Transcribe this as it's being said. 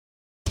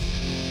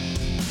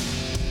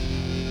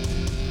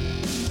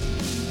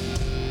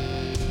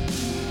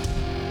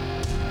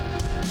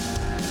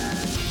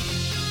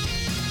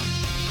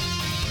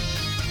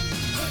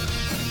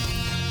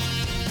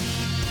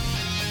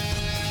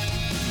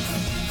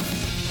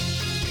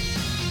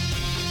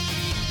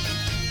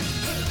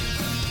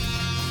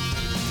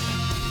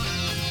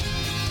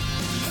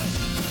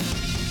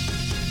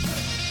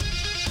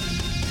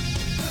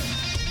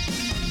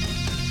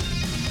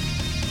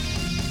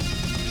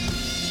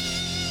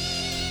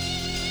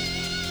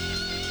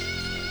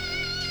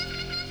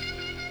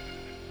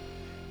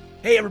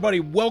Hey everybody,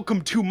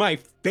 welcome to my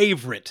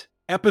favorite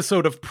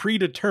episode of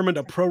Predetermined,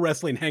 a pro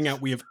wrestling hangout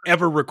we have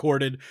ever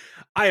recorded.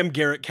 I am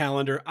Garrett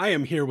Calendar. I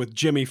am here with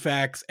Jimmy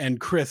Fax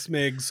and Chris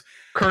Miggs.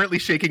 Currently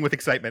shaking with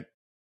excitement.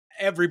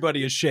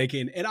 Everybody is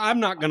shaking, and I'm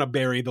not going to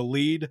bury the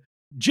lead.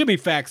 Jimmy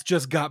Fax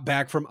just got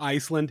back from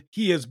Iceland.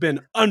 He has been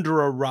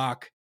under a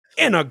rock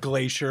in a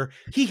glacier.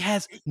 He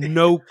has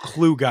no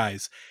clue,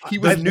 guys. He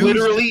was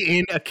literally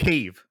in a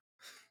cave.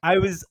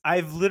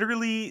 I've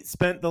literally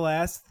spent the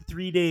last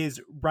 3 days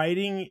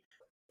riding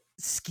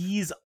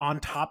skis on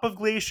top of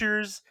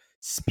glaciers,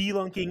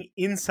 spelunking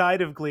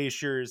inside of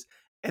glaciers,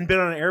 and been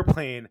on an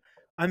airplane.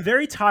 I'm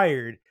very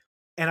tired,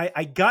 and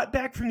I got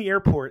back from the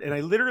airport, and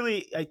I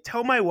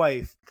tell my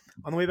wife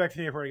on the way back from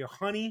the airport, I go,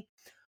 honey,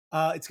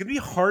 it's going to be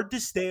hard to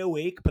stay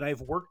awake, but I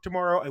have work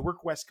tomorrow. I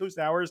work West Coast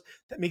hours.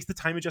 That makes the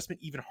time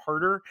adjustment even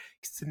harder.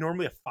 It's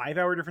normally a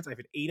 5-hour difference. I have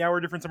an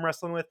 8-hour difference I'm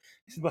wrestling with.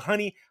 I said, but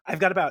honey, I've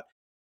got about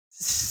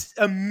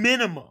a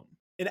minimum,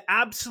 an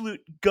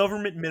absolute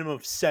government minimum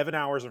of 7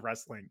 hours of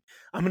wrestling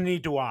I'm going to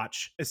need to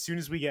watch as soon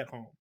as we get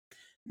home.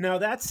 Now,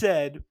 that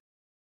said,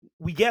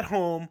 we get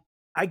home,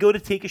 I go to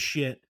take a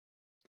shit.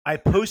 I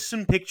post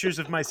some pictures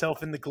of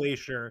myself in the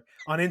glacier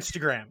on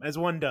Instagram, as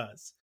one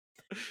does.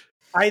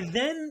 I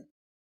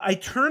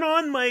turn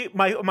on my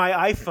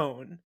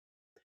iPhone.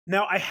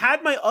 Now, I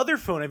had my other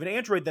phone. I have an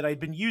Android that I'd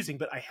been using,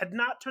 but I had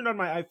not turned on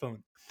my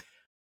iPhone.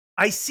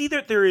 I see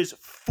that there is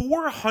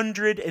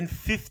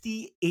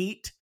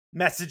 458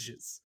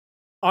 messages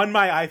on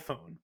my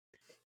iPhone.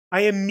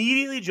 I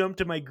immediately jump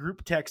to my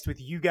group text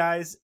with you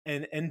guys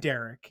and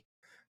Derek.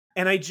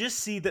 And I just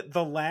see that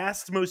the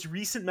most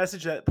recent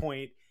message at that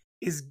point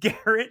is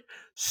Garrett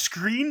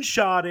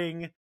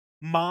screenshotting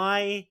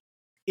my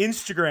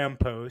Instagram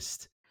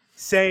post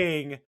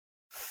saying,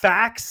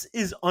 Fax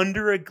is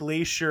under a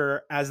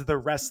glacier as the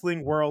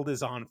wrestling world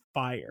is on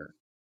fire.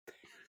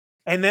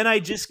 And then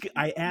I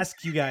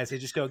ask you guys, I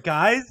just go,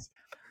 guys,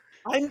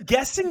 I'm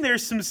guessing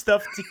there's some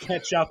stuff to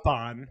catch up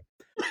on.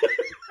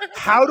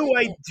 How do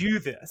I do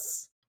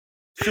this?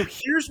 So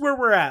here's where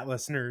we're at,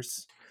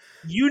 listeners.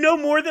 You know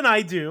more than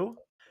I do.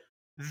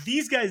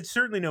 These guys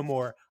certainly know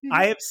more.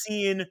 I have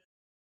seen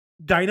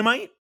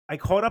Dynamite. I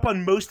caught up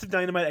on most of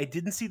Dynamite. I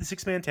didn't see the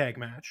 6-man tag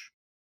match.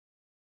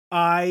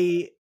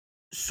 I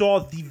saw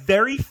the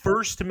very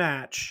first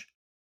match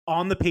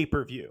on the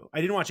pay-per-view.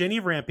 I didn't watch any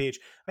of Rampage.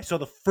 I saw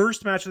the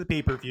first match of the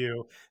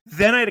pay-per-view.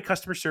 Then I had a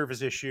customer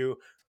service issue.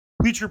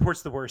 Bleacher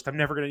Report's the worst. I'm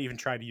never going to even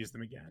try to use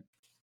them again.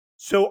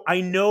 So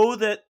I know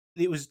that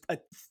it was a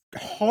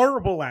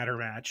horrible ladder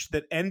match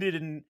that ended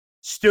in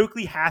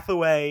Stokely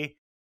Hathaway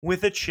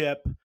with a chip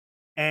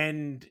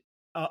and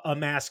a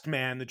masked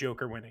man, the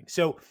Joker, winning.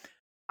 So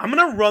I'm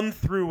going to run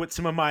through what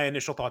some of my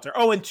initial thoughts are.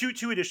 Oh, and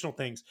two additional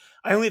things.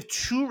 I only have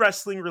 2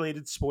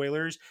 wrestling-related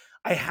spoilers.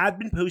 I had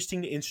been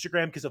posting to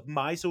Instagram because of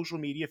my social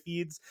media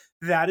feeds.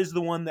 That is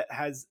the one that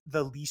has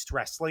the least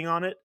wrestling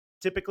on it,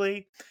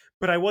 typically.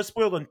 But I was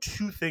spoiled on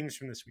 2 things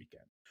from this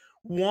weekend.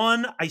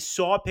 One, I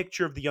saw a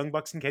picture of the Young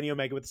Bucks and Kenny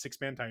Omega with the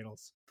 6-man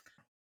titles.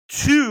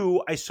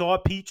 2, I saw a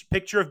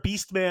picture of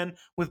Beastman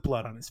with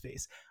blood on his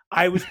face.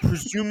 I was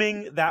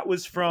presuming that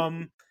was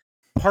from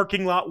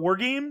Parking Lot War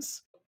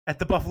Games at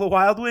the Buffalo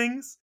Wild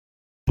Wings,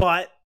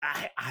 but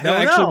I don't know.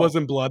 That actually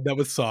wasn't blood. That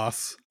was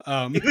sauce.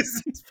 It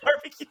was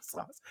barbecue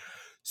sauce.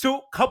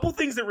 So, couple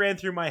things that ran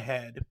through my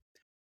head.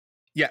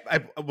 Yeah,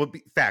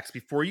 Facts.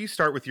 Before you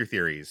start with your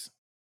theories,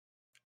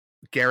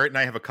 Garrett and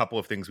I have a couple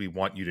of things we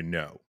want you to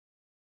know.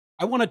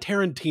 I want to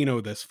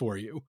Tarantino this for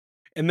you,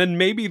 and then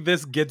maybe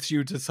this gets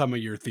you to some of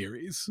your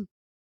theories.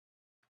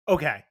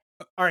 Okay.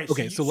 All right.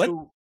 Okay,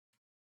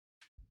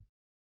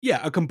 yeah,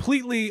 a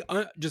completely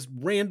just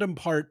random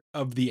part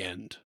of the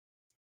end.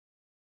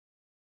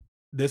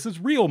 This is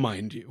real,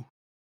 mind you.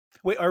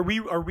 Wait, are we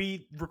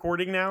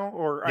recording now?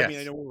 Or yes. I mean,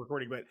 I know we're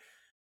recording, but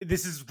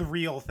this is the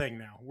real thing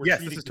now.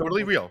 Yes, this is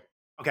totally real.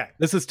 Okay.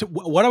 This is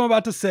what I'm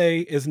about to say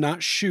is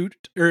not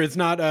is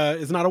not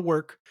a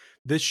work.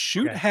 This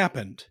shoot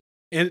happened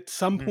at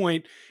some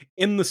point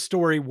in the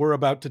story we're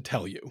about to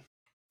tell you.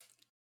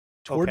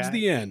 Towards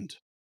the end,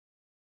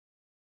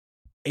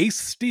 Ace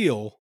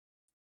Steel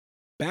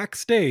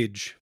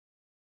backstage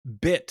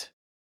bit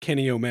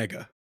Kenny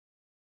Omega.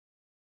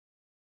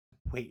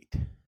 Wait.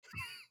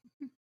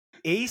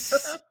 Ace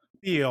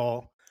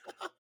Steel,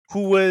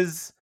 who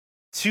was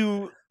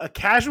to a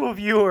casual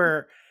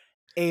viewer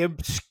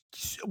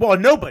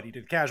nobody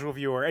to the casual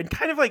viewer, and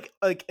kind of like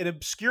an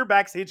obscure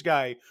backstage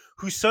guy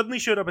who suddenly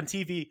showed up on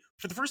TV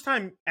for the first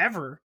time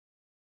ever,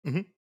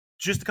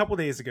 just a couple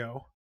days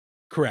ago.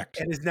 Correct.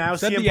 And is now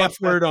said CM the Punk's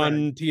F word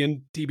friend.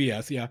 on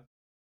TBS. Yeah,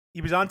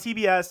 he was on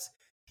TBS.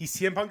 He's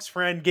CM Punk's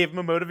friend. Gave him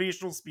a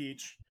motivational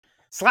speech.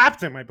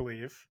 Slapped him, I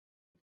believe.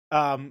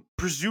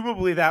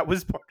 Presumably that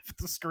was part of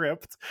the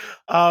script.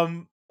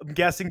 I'm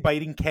guessing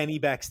biting Kenny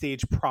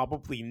backstage,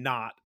 probably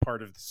not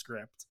part of the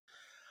script.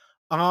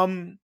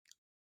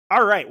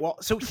 All right. Well,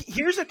 so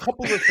here's a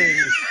couple of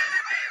things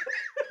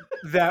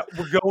that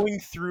were going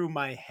through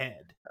my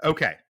head.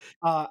 Okay.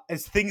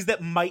 As things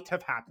that might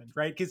have happened,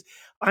 right? Because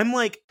I'm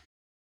like,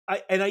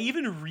 I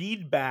even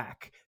read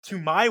back to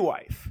my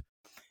wife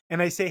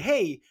and I say,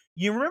 hey,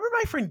 you remember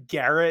my friend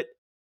Garrett?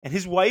 And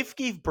his wife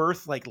gave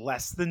birth like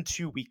less than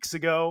 2 weeks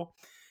ago.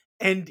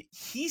 And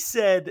he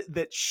said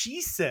that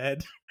she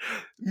said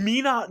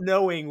me not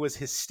knowing was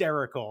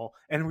hysterical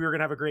and we were going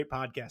to have a great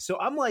podcast. So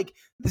I'm like,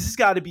 this has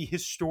got to be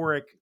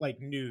historic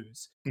like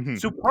news. Mhm.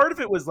 So part of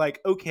it was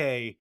like,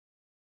 okay,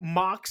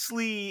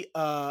 Moxley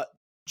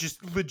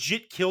just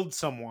legit killed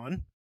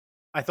someone.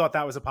 I thought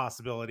that was a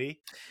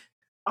possibility.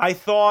 I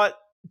thought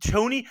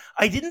Tony,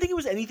 I didn't think it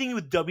was anything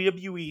with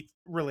WWE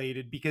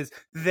related because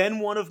then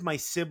one of my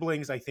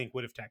siblings, I think,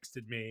 would have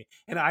texted me,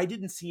 and I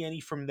didn't see any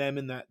from them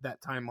in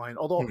that timeline.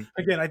 Although,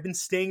 again, I've been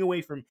staying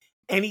away from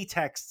any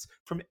texts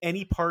from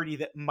any party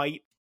that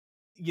might,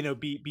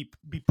 be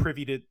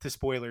privy to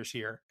spoilers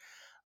here.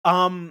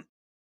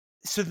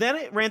 So then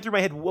it ran through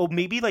my head. Well,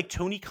 maybe like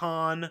Tony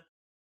Khan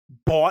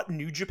bought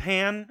New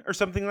Japan or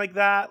something like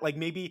that. Like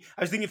maybe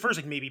I was thinking first,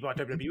 like maybe he bought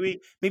WWE,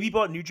 maybe he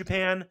bought New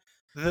Japan.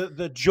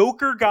 The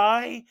Joker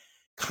guy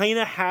kind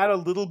of had a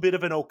little bit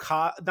of an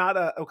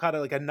Okada,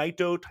 like a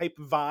Naito type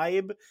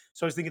vibe.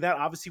 So I was thinking that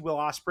obviously Will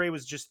Ospreay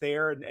was just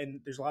there and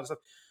there's a lot of stuff.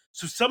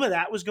 So some of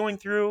that was going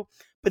through.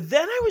 But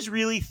then I was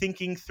really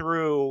thinking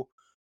through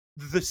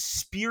the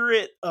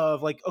spirit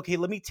of like, okay,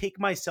 let me take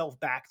myself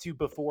back to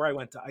before I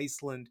went to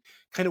Iceland,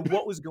 kind of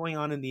what was going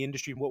on in the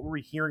industry, what were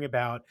we hearing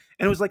about?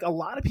 And it was like a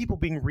lot of people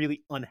being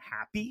really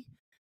unhappy,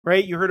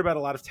 right? You heard about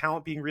a lot of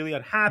talent being really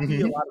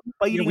unhappy, a lot of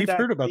fighting. Yeah, we've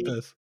heard about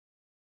this.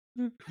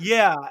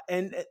 Yeah,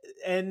 and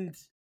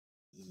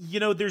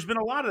there's been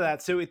a lot of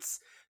that. So it's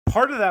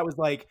part of that was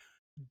like,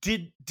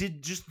 did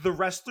just the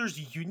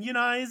wrestlers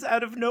unionize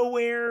out of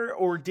nowhere,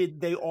 or did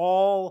they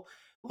all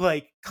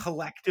like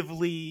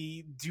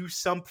collectively do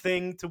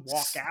something to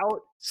walk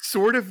out?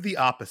 Sort of the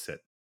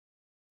opposite.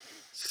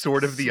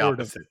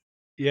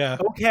 Yeah.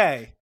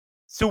 Okay.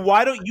 So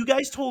why don't you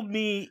guys told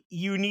me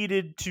you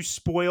needed to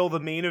spoil the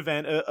main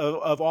event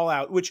of All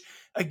Out, which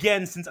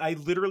again, since I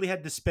literally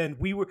had to spend,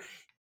 we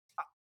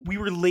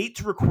were late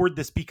to record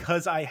this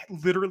because I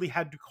literally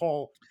had to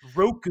call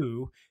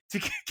Roku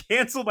to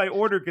cancel my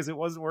order because it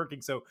wasn't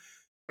working. So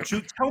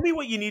tell me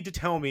what you need to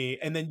tell me,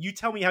 and then you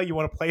tell me how you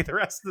want to play the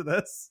rest of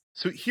this.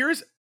 So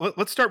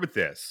let's start with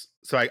this.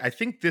 So I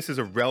think this is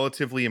a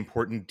relatively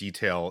important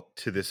detail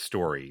to this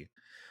story,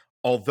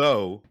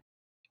 although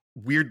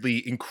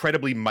weirdly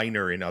incredibly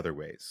minor in other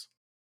ways.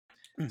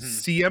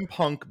 CM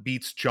Punk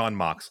beats Jon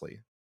Moxley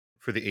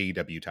for the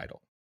AEW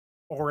title.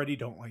 Already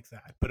don't like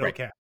that, but right.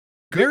 Okay.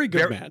 Very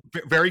good match.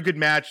 Very good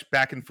match,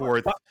 back and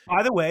forth.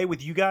 By the way,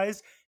 with you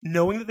guys,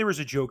 knowing that there was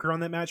a Joker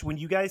on that match, when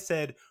you guys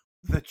said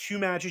the two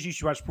matches you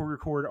should watch before we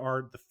record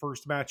are the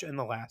first match and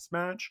the last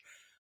match,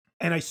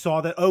 and I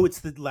saw that, it's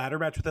the ladder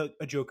match with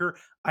a Joker,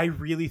 I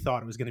really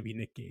thought it was going to be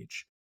Nick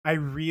Gage. I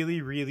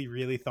really, really,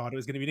 really thought it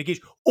was going to be Nick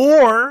Gage.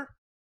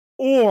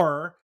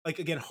 Or like,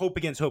 again, hope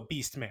against hope,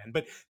 Beast Man.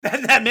 But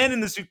that man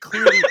in the suit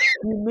clearly,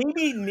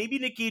 maybe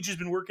Nick Gage has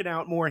been working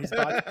out more in his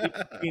body.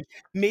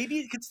 Maybe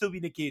it could still be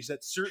Nick Gage.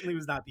 That certainly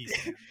was not Beast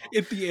Man.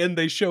 At the end,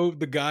 they show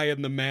the guy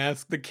in the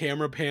mask. The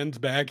camera pans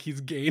back. He's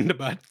gained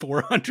about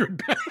 400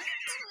 pounds.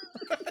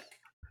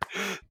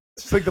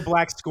 It's like the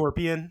Black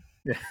Scorpion.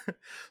 Yeah.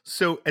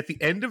 So at the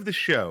end of the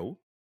show,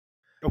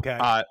 okay,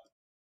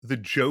 the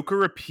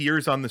Joker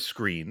appears on the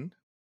screen.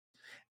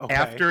 Okay.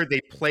 After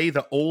they play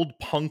the old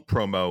Punk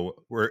promo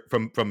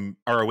from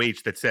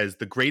ROH that says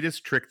the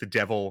greatest trick the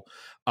devil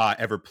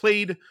ever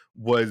played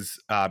was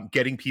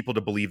getting people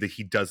to believe that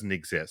he doesn't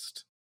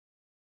exist.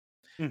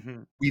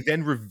 We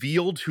then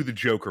revealed who the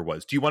Joker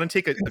was. Do you want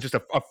to take just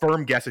a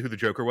firm guess at who the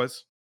Joker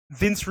was?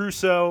 Vince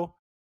Russo,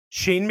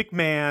 Shane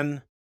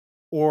McMahon,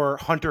 or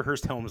Hunter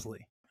Hearst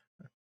Helmsley?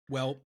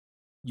 Well,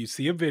 you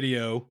see a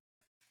video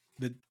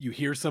that you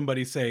hear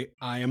somebody say,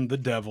 "I am the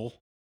devil."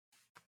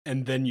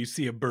 And then you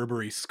see a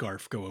Burberry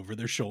scarf go over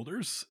their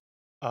shoulders.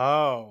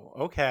 Oh,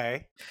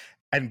 okay.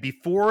 And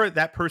before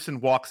that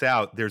person walks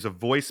out, there's a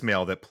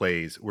voicemail that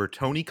plays where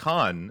Tony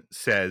Khan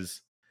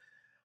says,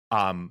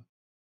 I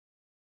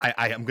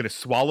am going to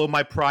swallow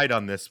my pride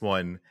on this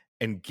one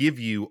and give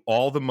you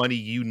all the money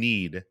you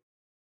need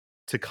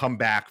to come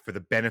back for the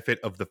benefit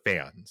of the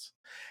fans.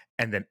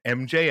 And then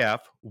MJF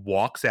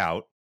walks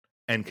out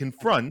and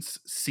confronts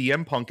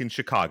CM Punk in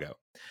Chicago.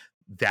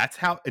 That's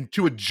how, and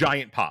to a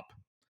giant pop.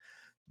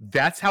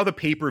 That's how the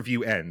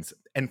pay-per-view ends.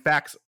 In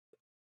fact,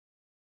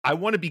 I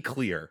want to be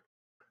clear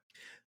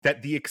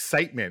that the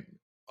excitement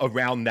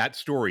around that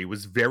story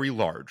was very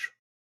large.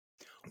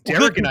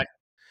 Derek and I...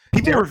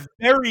 People were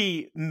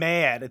very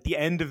mad at the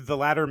end of the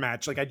ladder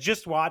match. Like, I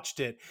just watched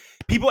it.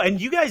 People, and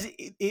you guys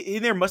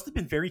in there must have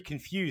been very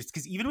confused,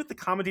 because even with the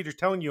commentators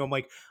telling you, I'm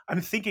like,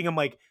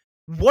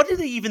 what do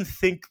they even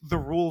think the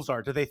rules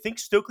are? Do they think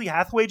Stokely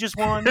Hathaway just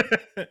won?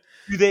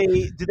 Do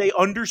they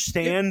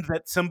understand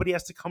that somebody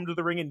has to come to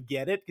the ring and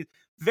get it?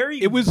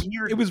 It was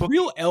weird. It was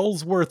real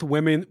Ellsworth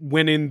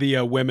winning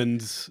the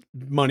women's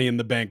Money in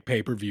the Bank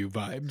pay-per-view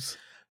vibes.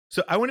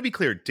 So I want to be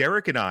clear.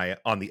 Derek and I,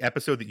 on the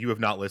episode that you have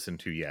not listened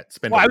to yet,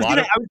 I was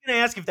going to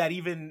ask if that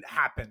even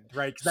happened,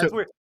 right? Because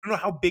I don't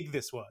know how big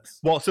this was.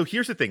 Well, so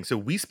here's the thing. So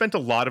we spent a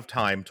lot of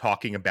time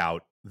talking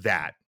about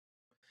that.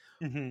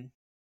 Mm-hmm.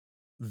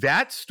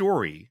 That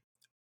story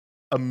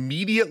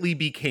immediately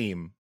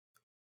became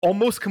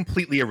almost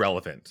completely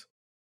irrelevant.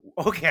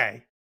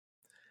 Okay.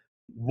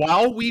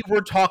 While we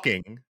were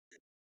talking,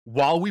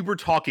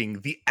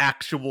 the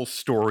actual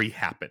story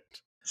happened.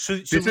 So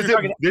This we're is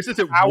talking at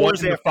hours 1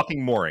 in the after.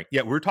 fucking morning.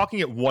 Yeah, we're talking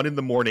at 1 in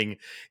the morning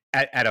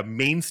at a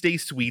Mainstay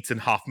Suites in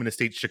Hoffman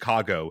Estates,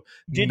 Chicago,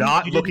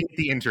 not looking at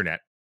the internet.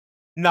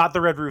 Not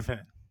the Red Roof Inn.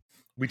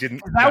 We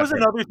didn't. That was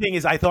another thing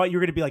is I thought you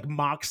were going to be like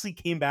Moxley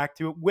came back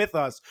to it with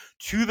us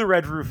to the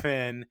Red Roof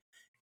Inn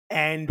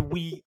and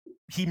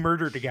he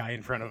murdered a guy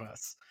in front of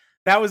us.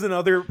 That was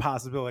another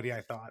possibility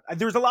I thought.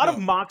 There was a lot of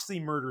Moxley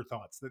murder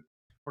thoughts that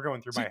were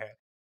going through my head.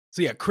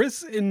 So yeah,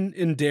 Chris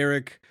and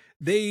Derek,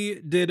 they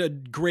did a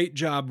great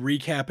job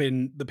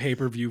recapping the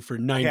pay-per-view for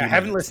 90 minutes. I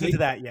haven't listened to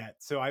that yet.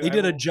 So they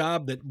did a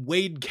job that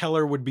Wade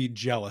Keller would be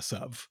jealous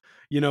of.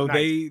 You know,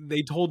 Nice.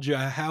 they told you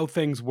how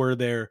things were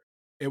there.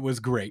 It was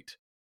great.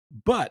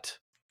 But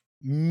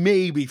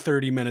maybe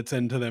 30 minutes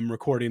into them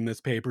recording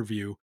this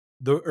pay-per-view,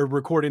 or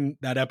recording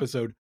that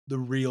episode, the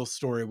real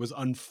story was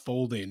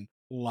unfolding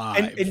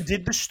live. And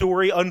did the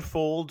story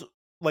unfold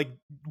like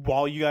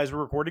while you guys were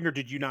recording, or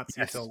did you not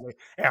see it until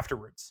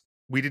afterwards?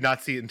 We did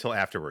not see it until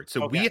afterwards.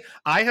 So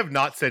I have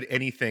not said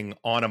anything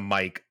on a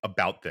mic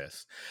about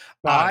this.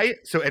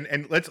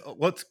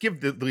 Let's give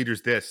the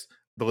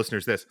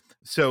listeners this.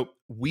 So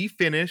we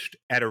finished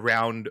at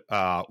around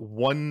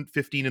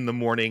 1:15 in the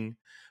morning.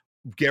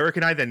 Garrett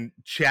and I then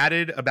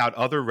chatted about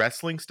other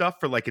wrestling stuff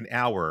for like an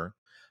hour.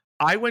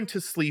 I went to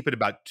sleep at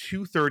about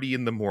 2:30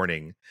 in the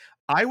morning.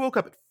 I woke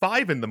up at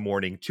 5 in the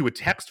morning to a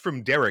text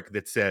from Derek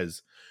that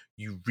says,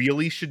 "You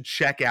really should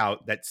check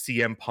out that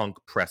CM Punk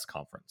press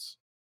conference."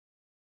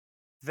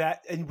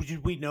 And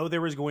did we know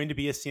there was going to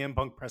be a CM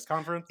Punk press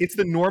conference? It's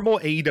the normal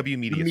AEW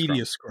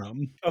media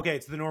scrum. Okay,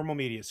 it's the normal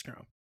media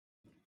scrum.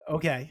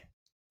 Okay.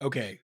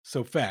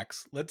 So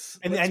facts.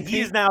 And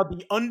he is now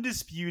the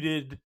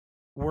undisputed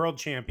world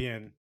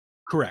champion.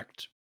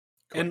 Correct.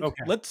 And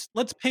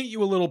let's paint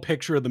you a little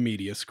picture of the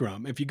media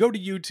scrum. If you go to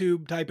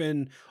YouTube, type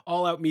in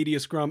All Out Media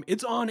Scrum,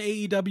 it's on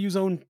AEW's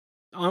own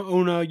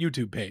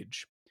YouTube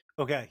page.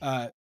 Okay.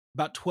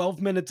 About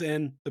 12 minutes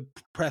in, the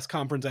press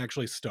conference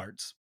actually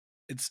starts.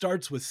 It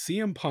starts with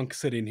CM Punk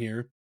sitting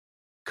here,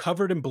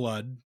 covered in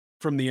blood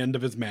from the end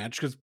of his match,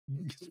 because,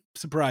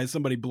 surprise,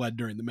 somebody bled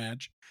during the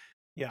match.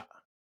 Yeah.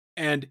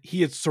 And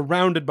he is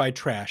surrounded by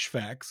trash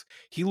facts.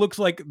 He looks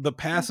like the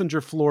passenger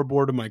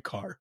floorboard of my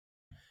car.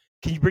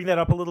 Can you bring that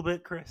up a little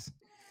bit, Chris?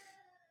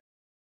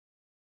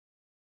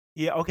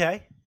 Yeah,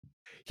 okay.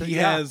 So he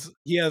has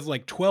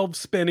like 12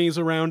 spinnies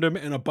around him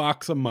and a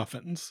box of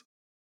muffins.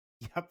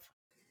 Yep.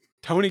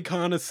 Tony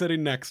Khan is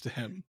sitting next to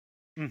him.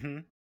 Mm-hmm.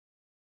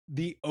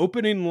 The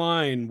opening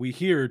line we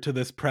hear to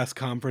this press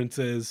conference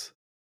is,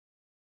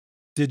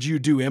 "Did you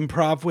do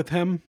improv with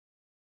him?"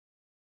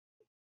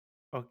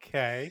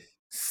 Okay.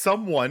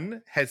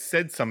 Someone has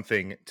said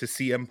something to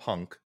CM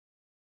Punk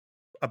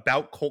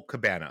about Colt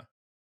Cabana.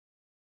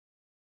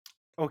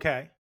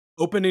 Okay.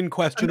 Opening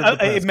question of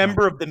a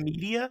member of the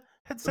media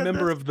had said a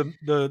member of the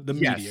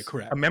media,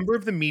 correct. A member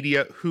of the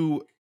media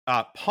who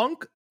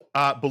Punk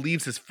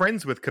believes is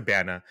friends with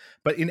Cabana,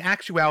 but in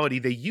actuality,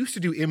 they used to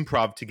do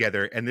improv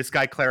together, and this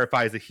guy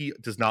clarifies that he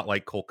does not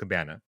like Colt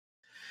Cabana.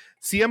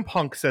 CM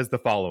Punk says the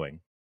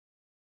following: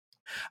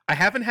 "I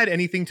haven't had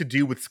anything to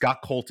do with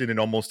Scott Colton in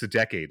almost a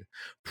decade.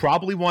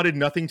 Probably wanted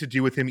nothing to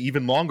do with him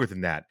even longer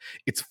than that.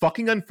 It's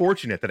fucking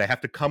unfortunate that I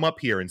have to come up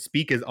here and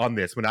speak on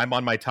this when I'm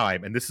on my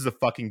time, and this is a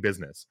fucking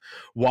business.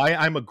 Why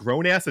I'm a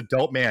grown-ass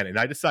adult man and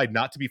I decide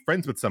not to be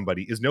friends with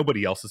somebody is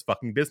nobody else's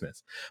fucking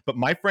business. But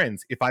my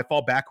friends, if I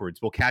fall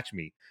backwards, will catch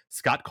me.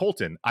 Scott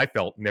Colton, I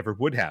felt, never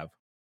would have.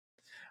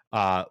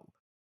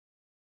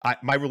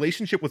 My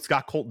relationship with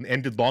Scott Colton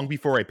ended long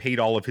before I paid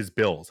all of his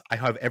bills. I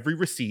have every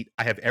receipt.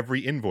 I have every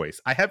invoice.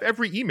 I have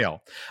every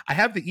email. I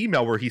have the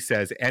email where he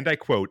says, and I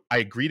quote, 'I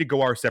agree to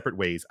go our separate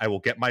ways. I will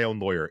get my own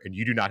lawyer and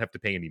you do not have to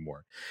pay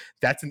anymore.'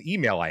 That's an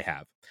email I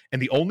have.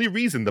 And the only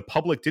reason the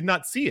public did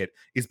not see it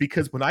is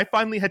because when I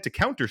finally had to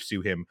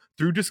countersue him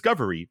through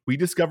discovery, we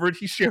discovered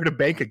he shared a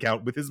bank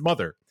account with his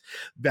mother.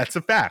 That's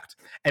a fact.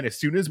 And as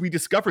soon as we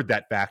discovered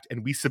that fact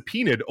and we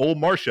subpoenaed old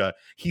Marcia,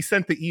 he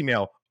sent the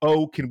email,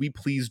 'Oh, can we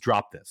please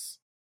drop this?'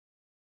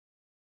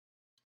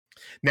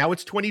 Now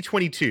it's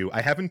 2022.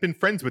 I haven't been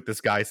friends with this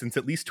guy since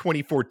at least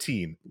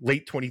 2014,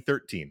 late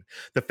 2013.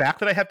 The fact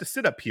that I have to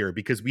sit up here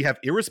because we have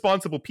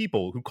irresponsible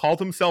people who call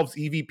themselves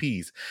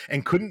EVPs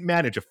and couldn't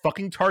manage a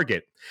fucking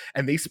target,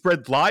 and they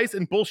spread lies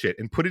and bullshit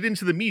and put it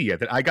into the media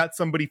that I got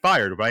somebody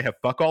fired, but I have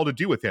fuck all to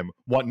do with him,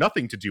 want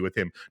nothing to do with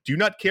him, do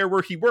not care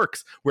where he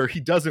works, where he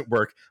doesn't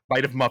work,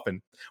 bite of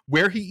muffin,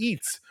 where he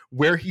eats,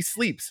 where he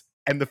sleeps.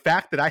 And the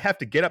fact that I have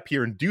to get up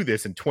here and do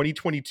this in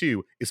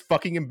 2022 is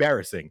fucking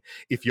embarrassing.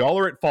 If y'all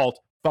are at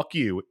fault, fuck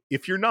you.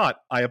 If you're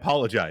not, I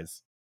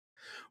apologize."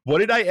 What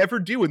did I ever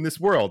do in this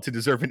world to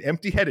deserve an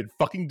empty-headed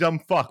fucking dumb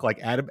fuck like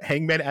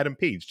Hangman Adam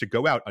Page to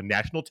go out on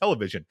national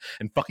television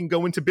and fucking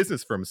go into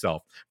business for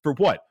himself? For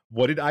what?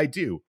 What did I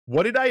do?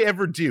 What did I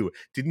ever do?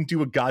 Didn't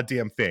do a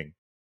goddamn thing.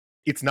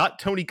 It's not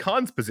Tony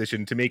Khan's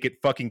position to make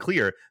it fucking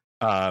clear.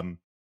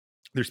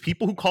 There's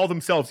people who call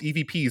themselves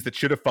EVPs that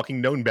should have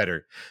fucking known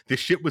better. This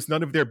shit was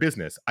none of their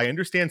business. I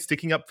understand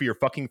sticking up for your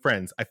fucking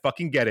friends. I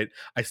fucking get it.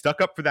 I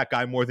stuck up for that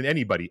guy more than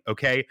anybody,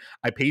 okay?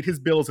 I paid his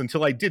bills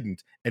until I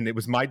didn't, and it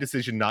was my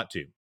decision not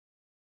to.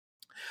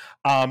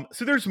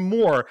 So there's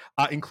more,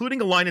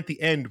 including a line at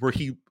the end where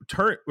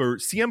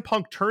CM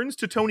Punk turns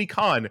to Tony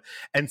Khan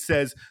and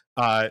says,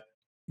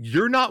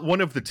 you're not one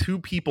of the two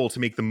people to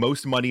make the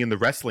most money in the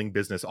wrestling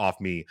business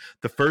off me.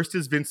 The first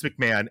is Vince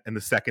McMahon, and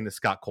the second is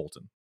Scott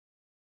Colton.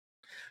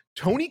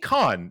 Tony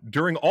Khan,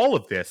 during all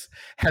of this,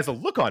 has a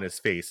look on his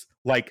face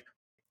like,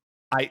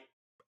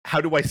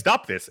 how do I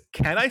stop this?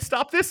 Can I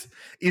stop this?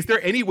 Is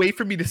there any way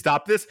for me to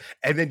stop this?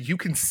 And then you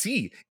can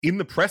see in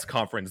the press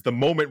conference the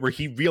moment where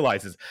he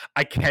realizes,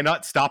 I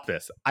cannot stop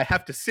this. I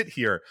have to sit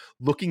here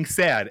looking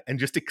sad and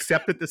just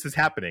accept that this is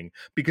happening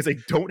because I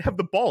don't have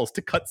the balls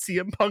to cut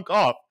CM Punk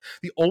off.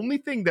 The only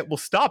thing that will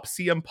stop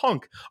CM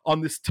Punk on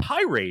this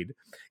tirade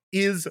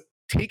is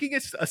taking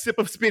a sip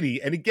of Spinny,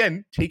 and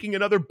again, taking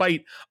another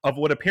bite of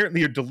what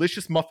apparently are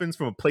delicious muffins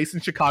from a place in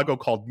Chicago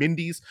called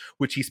Mindy's,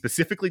 which he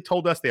specifically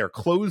told us they are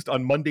closed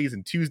on Mondays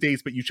and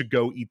Tuesdays, but you should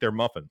go eat their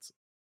muffins.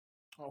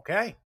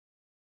 Okay.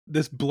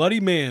 This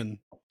bloody man,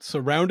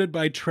 surrounded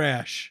by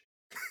trash,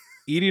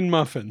 eating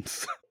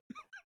muffins,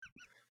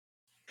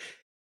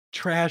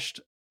 trashed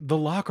the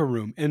locker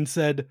room and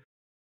said,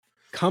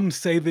 come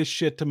say this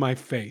shit to my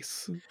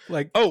face.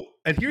 Like, oh,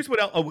 and here's what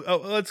else.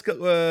 Let's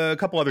go. A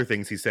couple other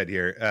things he said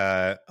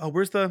here.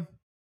 Where's the?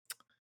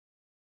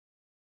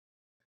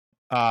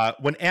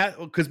 When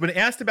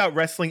asked about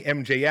wrestling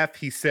MJF,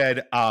 he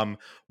said,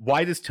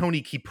 "Why does Tony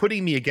keep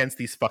putting me against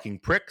these fucking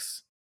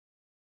pricks?"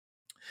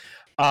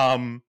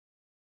 And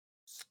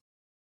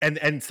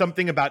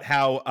something about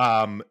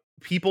how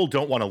people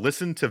don't want to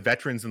listen to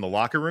veterans in the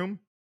locker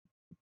room.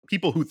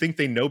 People who think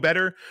they know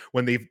better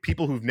when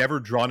people who've never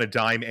drawn a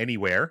dime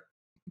anywhere.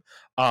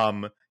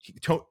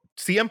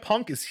 CM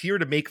Punk is here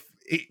to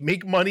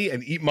make money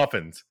and eat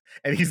muffins,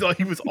 and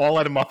he was all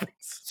out of muffins.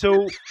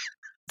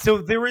 So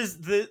there was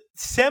the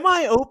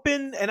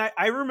semi-open, and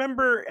I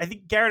remember, I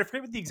think, Garrett, I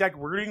forget what the exact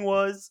wording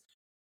was,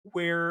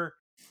 where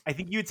I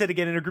think you had said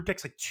again in a group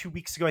text like 2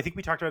 weeks ago, I think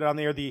we talked about it on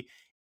there,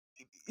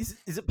 is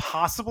it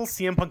possible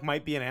CM Punk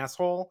might be an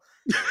asshole?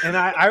 And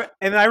I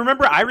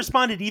remember I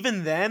responded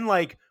even then,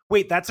 like,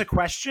 wait, that's a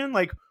question?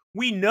 Like,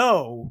 we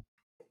know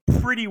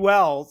pretty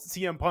well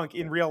CM Punk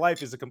in real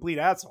life is a complete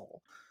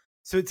asshole.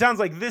 So it sounds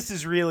like this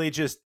has really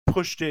just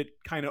pushed it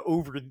kind of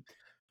over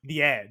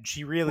the edge.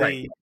 He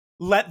really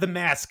let the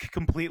mask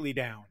completely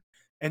down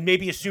and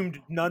maybe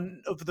assumed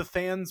none of the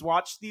fans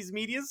watch these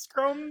media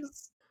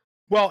scrums.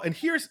 Well, and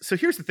here's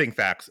the thing,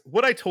 Fax.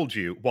 What I told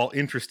you, while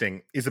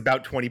interesting, is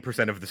about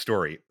 20% of the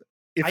story.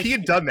 If he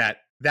had done that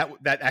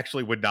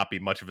actually would not be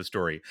much of a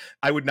story.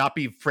 I would not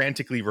be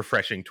frantically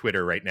refreshing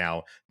Twitter right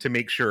now to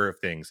make sure of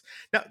things.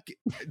 Now,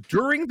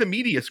 during the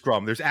media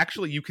scrum,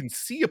 you can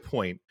see a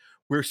point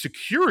where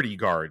security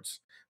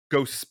guards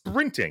go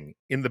sprinting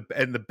in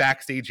the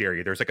backstage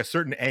area. There's like a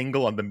certain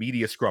angle on the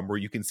media scrum where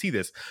you can see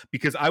this,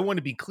 because I want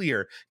to be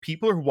clear,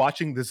 people are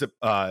watching the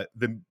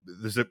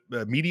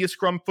media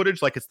scrum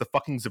footage like it's the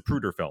fucking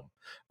Zapruder film.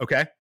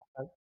 Okay.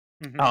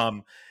 Mm-hmm.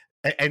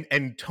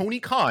 And Tony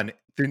Khan,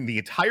 the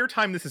entire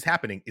time this is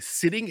happening, is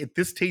sitting at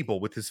this table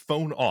with his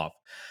phone off.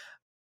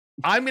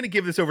 I'm going to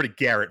give this over to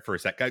Garrett for a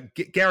sec.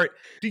 Garrett,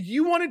 do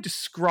you want to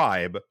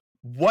describe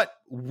what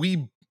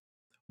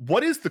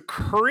is the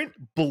current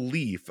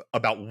belief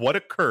about what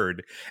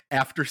occurred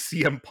after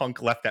CM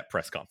Punk left that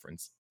press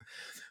conference?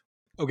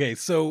 Okay,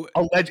 so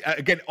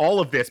again, all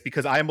of this,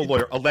 because I am a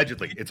lawyer,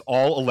 allegedly, it's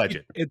all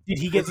alleged. Did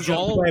he get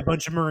jumped by a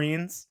bunch of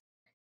Marines?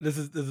 This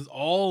is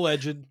all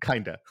alleged.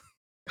 Kinda.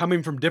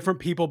 Coming from different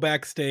people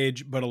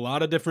backstage, but a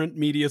lot of different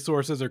media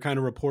sources are kind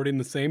of reporting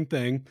the same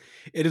thing.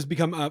 It has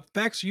become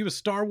Fax, are you a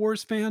Star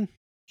Wars fan?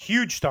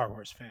 Huge Star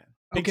Wars fan.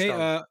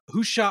 Okay,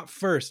 who shot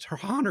first,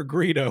 Han or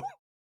Greedo?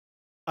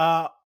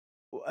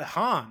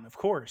 Han, of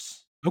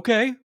course.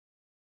 Okay.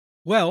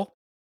 Well,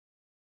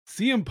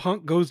 CM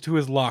Punk goes to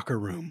his locker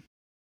room.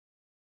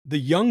 The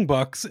Young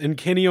Bucks and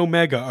Kenny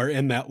Omega are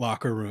in that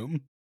locker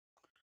room.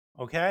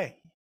 Okay.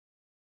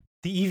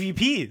 The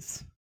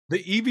EVPs.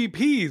 The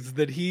EVPs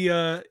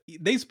that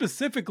they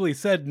specifically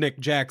said Nick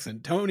Jackson.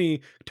 Tony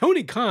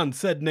Khan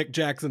said Nick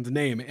Jackson's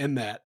name in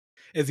that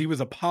as he was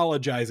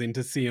apologizing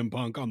to CM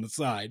Punk on the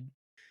side.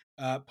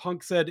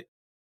 Punk said,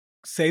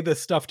 say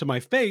this stuff to my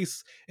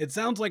face. It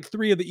sounds like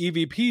 3 of the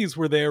EVPs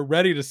were there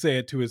ready to say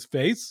it to his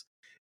face.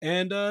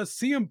 And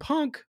CM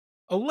Punk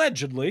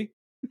allegedly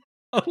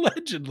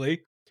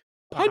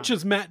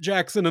punches Matt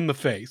Jackson in the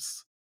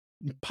face,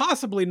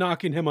 possibly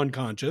knocking him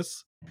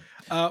unconscious.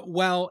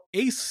 While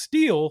Ace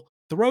Steel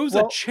throws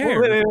a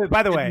chair. Wait.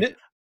 By the way,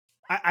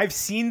 I've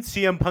seen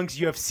CM Punk's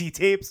UFC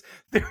tapes.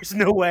 There's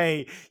no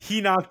way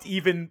he knocked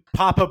even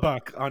Papa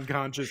Buck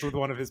unconscious with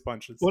one of his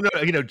punches. Well,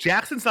 no,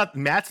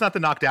 Matt's not the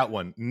knocked out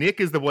one.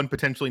 Nick is the one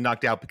potentially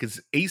knocked out because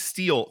Ace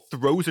Steel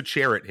throws a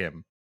chair at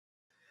him.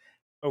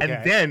 Okay.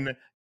 And then,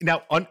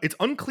 now, it's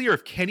unclear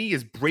if Kenny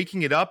is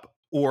breaking it up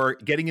or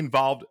getting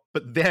involved,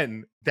 but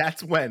then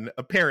that's when,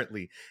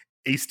 apparently,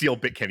 Ace Steel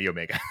bit Kenny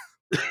Omega.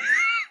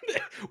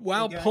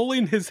 While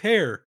pulling his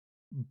hair,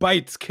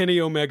 bites Kenny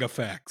Omega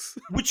facts.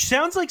 Which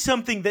sounds like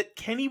something that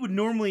Kenny would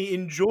normally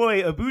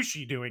enjoy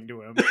Ibushi doing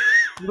to him.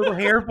 A little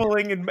hair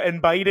pulling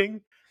and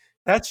biting.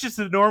 That's just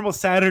a normal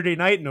Saturday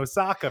night in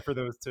Osaka for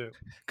those two.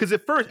 Because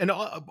at first, and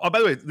by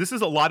the way, this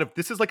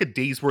is like a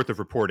day's worth of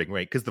reporting,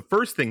 right? Because the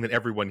first thing that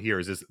everyone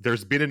hears is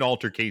there's been an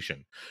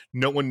altercation.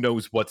 No one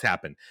knows what's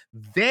happened.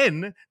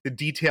 Then the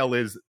detail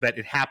is that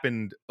it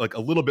happened, like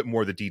a little bit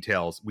more of the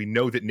details. We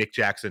know that Nick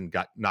Jackson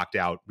got knocked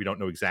out. We don't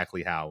know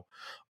exactly how.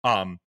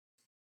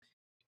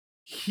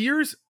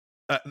 Here's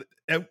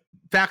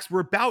facts. We're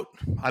about,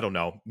 I don't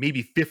know,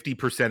 maybe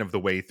 50% of the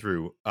way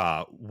through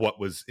what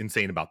was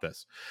insane about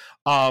this.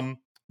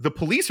 The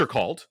police are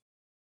called.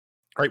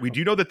 All right, we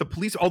do know that the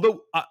police,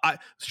 although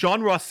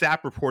Sean Ross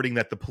Sapp reporting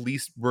that the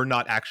police were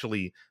not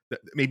actually,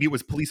 maybe it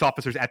was police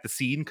officers at the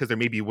scene because there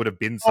maybe would have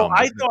been some. Oh,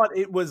 I thought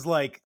it was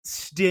like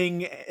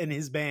Sting and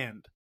his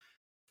band,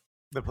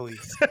 the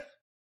police.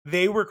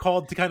 They were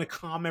called to kind of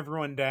calm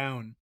everyone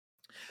down.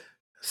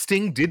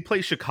 Sting did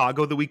play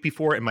Chicago the week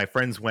before, and my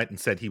friends went and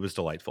said he was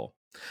delightful.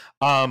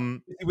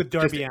 With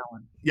Darby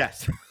Allin.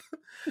 Yes.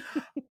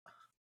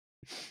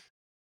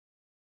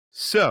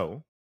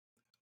 So,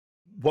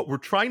 what we're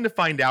trying to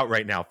find out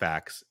right now,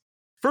 facts.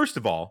 First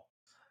of all,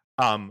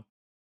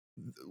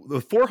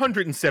 the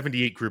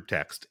 478 group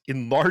text,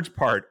 in large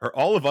part, are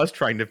all of us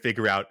trying to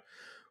figure out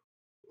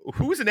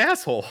who's an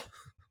asshole.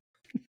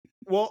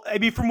 Well, I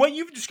mean, from what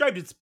you've described,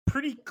 it's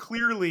pretty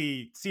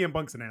clearly CM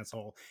Punk's an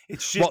asshole.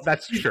 It's just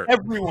that's sure.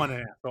 Everyone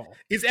an asshole.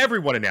 Is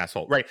everyone an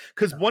asshole, right?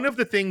 Because one of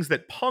the things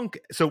that Punk,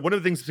 so one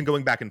of the things that's been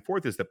going back and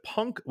forth is that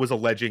Punk was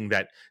alleging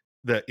that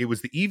it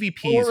was the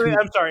EVPs.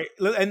 I'm sorry,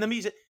 and let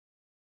me say,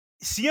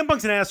 CM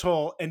Punk's an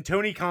asshole, and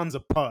Tony Khan's a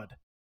pud.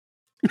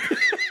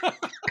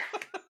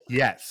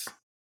 Yes.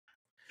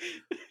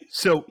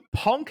 So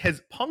Punk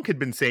had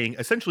been saying,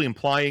 essentially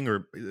implying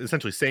or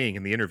essentially saying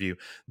in the interview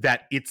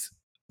that it's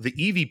the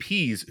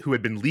EVPs who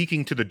had been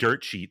leaking to the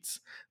dirt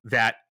sheets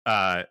that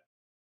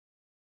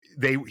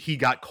he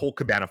got Colt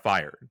Cabana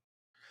fired.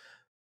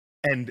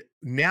 And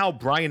now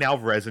Brian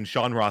Alvarez and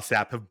Sean Ross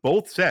Sapp have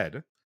both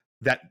said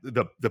that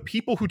the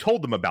people who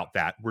told them about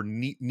that were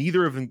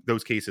neither of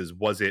those cases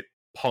was it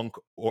Punk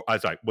or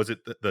was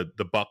it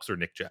the Bucks or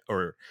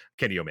or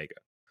Kenny Omega.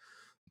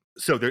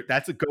 So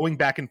that's going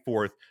back and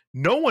forth.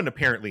 No one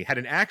apparently had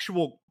an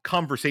actual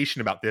conversation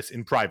about this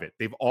in private.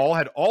 They've all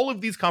had all of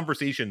these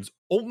conversations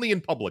only in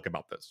public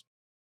about this.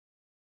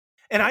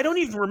 And I don't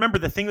even remember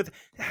the thing with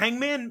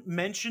Hangman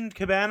mentioned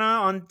Cabana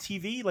on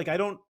TV. Like, I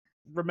don't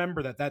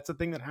remember that. That's a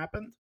thing that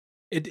happened.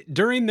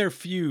 During their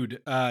feud,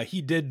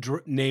 he did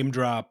name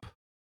drop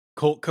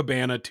Colt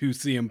Cabana to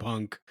CM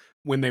Punk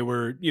when they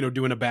were,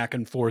 doing a back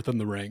and forth in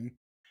the ring.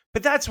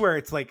 But that's where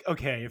it's like,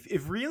 okay,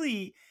 if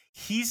really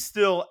he's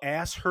still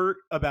ass hurt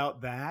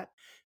about that,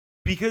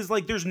 because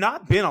like there's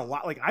not been a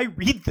lot. Like, I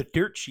read the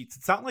dirt sheets.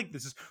 It's not like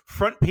this is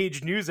front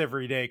page news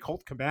every day.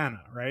 Colt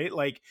Cabana, right?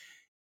 Like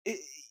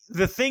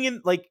the thing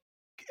in like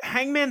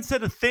Hangman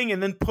said a thing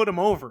and then put him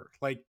over.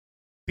 Like,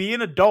 be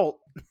an adult,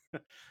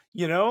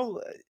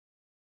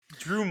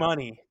 Drew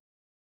money.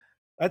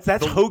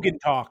 That's Hogan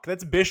talk.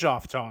 That's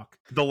Bischoff talk.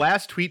 The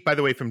last tweet, by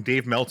the way, from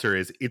Dave Meltzer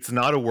is, "It's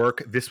not a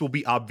work. This will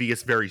be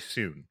obvious very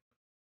soon."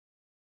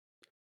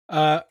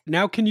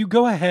 Now, can you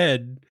go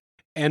ahead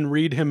and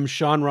read him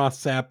Sean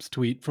Ross Sapp's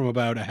tweet from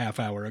about a half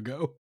hour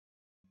ago?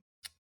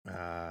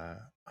 Hold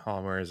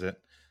on, where is it?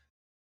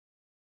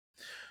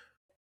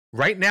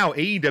 Right now,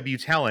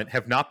 AEW talent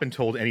have not been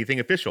told anything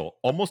official.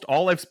 Almost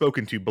all I've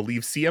spoken to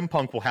believe CM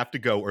Punk will have to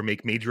go or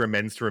make major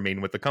amends to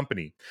remain with the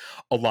company.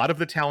 A lot of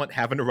the talent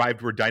haven't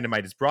arrived where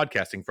Dynamite is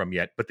broadcasting from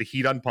yet, but the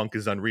heat on Punk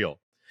is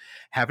unreal.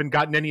 Haven't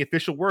gotten any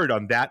official word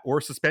on that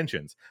or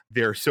suspensions.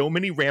 There are so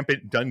many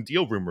rampant done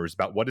deal rumors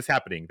about what is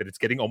happening that it's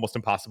getting almost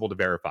impossible to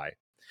verify.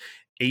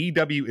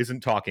 AEW isn't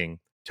talking.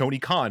 Tony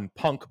Khan,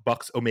 Punk,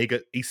 Bucks,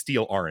 Omega, Ace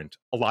Steel aren't.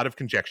 A lot of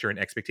conjecture and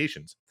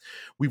expectations.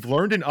 We've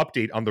learned an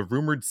update on the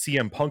rumored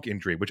CM Punk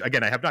injury, which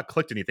again, I have not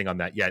clicked anything on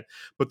that yet.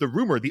 But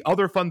the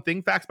other fun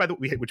thing, facts by the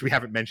way, which we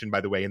haven't mentioned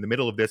by the way, in the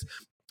middle of this,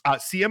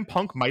 CM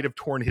Punk might have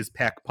torn his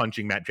pec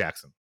punching Matt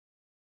Jackson.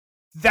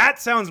 That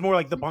sounds more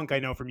like the Punk I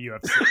know from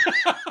UFC.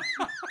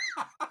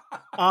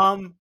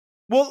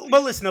 Well,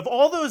 listen, of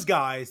all those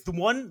guys, the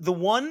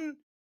one,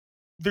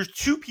 there's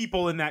two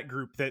people in that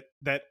group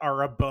that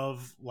are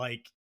above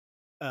like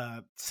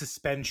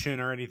suspension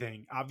or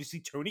anything.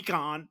 Obviously, Tony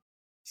Khan,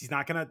 he's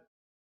not gonna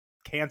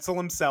cancel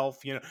himself.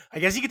 I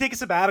guess he could take a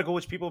sabbatical,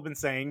 which people have been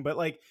saying, but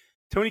like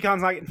Tony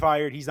Khan's not getting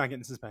fired. He's not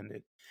getting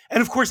suspended.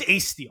 And of course,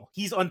 Ace Steel.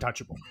 He's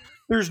untouchable.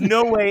 There's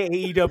no way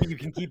AEW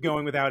can keep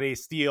going without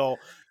Ace Steel.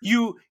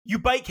 You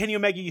bite Kenny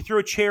Omega, you throw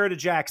a chair at a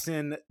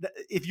Jackson.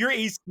 If you're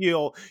Ace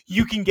Steel,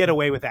 you can get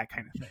away with that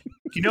kind of thing.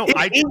 You know,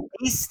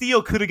 Ace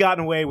Steel could have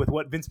gotten away with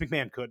what Vince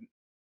McMahon couldn't.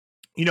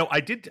 You know,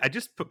 I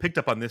just picked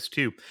up on this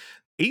too.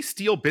 Ace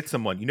Steel bit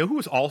someone. You know who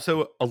was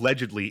also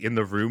allegedly in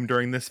the room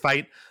during this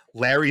fight?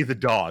 Larry the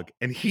dog.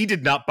 And he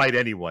did not bite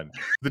anyone.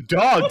 The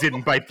dog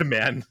didn't bite the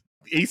man.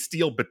 Ace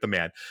Steel bit the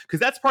man. Because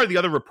that's part of the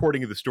other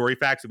reporting of the story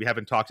facts that we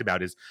haven't talked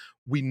about is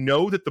we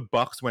know that the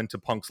Bucks went to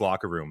Punk's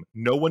locker room.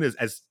 No one is,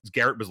 as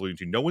Garrett was alluding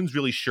to, no one's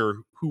really sure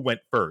who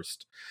went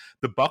first.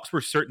 The Bucks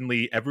were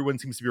certainly, everyone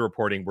seems to be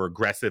reporting, were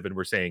aggressive and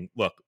were saying,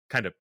 look,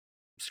 kind of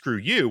screw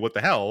you, what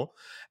the hell?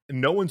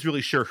 No one's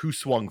really sure who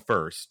swung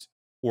first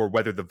or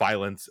whether the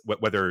violence,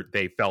 whether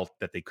they felt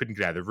that they couldn't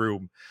get out of the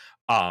room.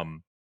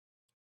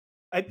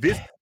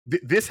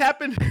 This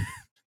happened.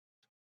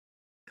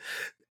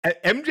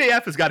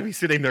 MJF has got to be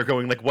sitting there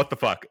going like, what the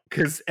fuck?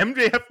 Because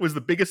MJF was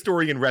the biggest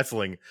story in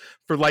wrestling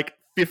for like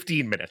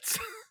 15 minutes.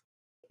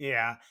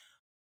 Yeah.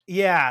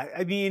 Yeah.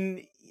 I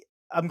mean,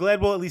 I'm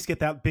glad we'll at least get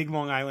that big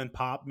Long Island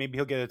pop. Maybe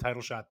he'll get a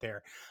title shot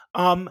there.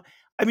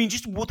 I mean,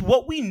 just with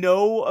what we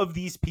know of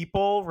these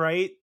people,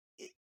 right?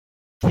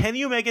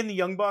 Kenny Omega and the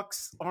Young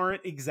Bucks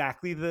aren't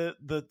exactly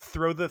the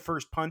throw the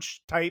first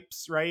punch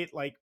types, right?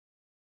 Like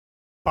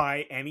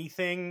by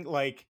anything,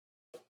 like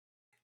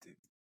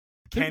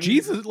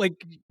Jesus,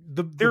 like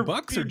the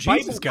Bucks are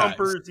Jesus guys.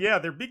 Yeah,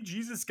 they're big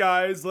Jesus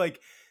guys. Like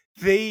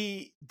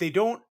they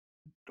don't.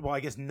 Well, I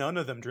guess none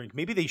of them drink.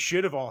 Maybe they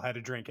should have all had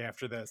a drink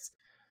after this.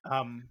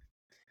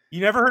 You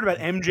never heard about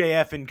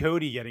MJF and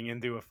Cody getting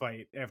into a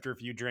fight after a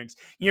few drinks.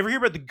 You never hear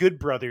about the Good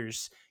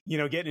Brothers,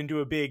 getting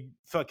into a big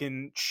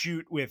fucking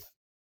shoot with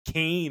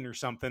Kane or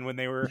something when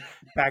they were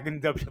back in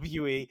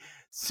WWE.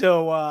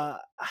 So,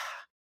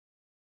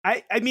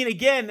 I mean,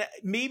 again,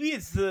 maybe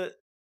it's the.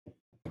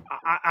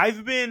 I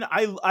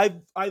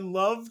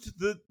loved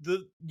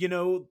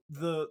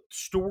the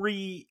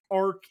story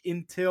arc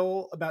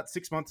until about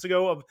 6 months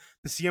ago of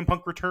the CM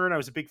Punk return. I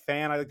was a big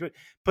fan. I liked it,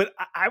 but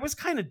I was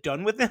kind of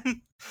done with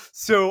him.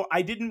 So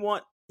I didn't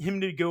want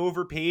him to go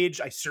over Page.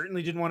 I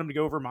certainly didn't want him to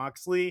go over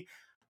Moxley.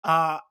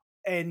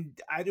 And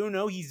I don't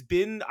know. He's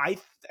been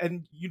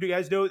and you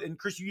guys know, and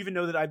Chris, you even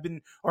know that I've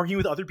been arguing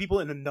with other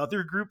people in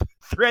another group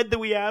thread that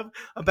we have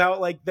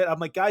about like that. I'm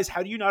like, guys,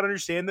 how do you not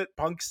understand that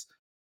Punk's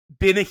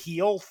been a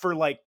heel for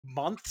like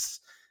months,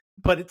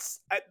 but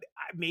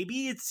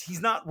he's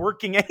not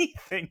working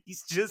anything.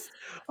 He's just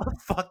a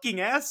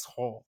fucking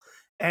asshole.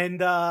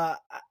 And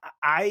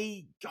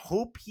I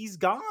hope he's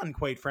gone,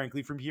 quite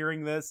frankly, from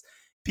hearing this,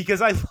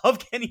 because I love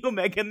Kenny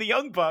Omega and the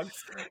Young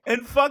Bucks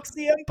and fuck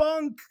CM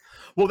Punk.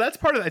 Well, that's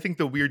part of, I think,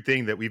 the weird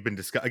thing that we've been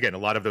discussing. Again, a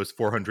lot of those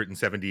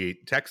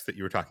 478 texts that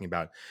you were talking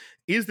about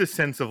is the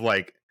sense of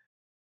like,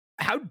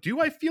 how do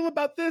I feel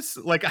about this?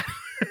 Like,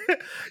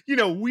 we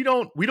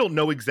don't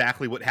know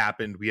exactly what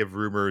happened. We have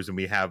rumors and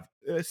we have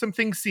some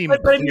things seem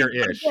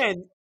clear-ish.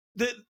 Again,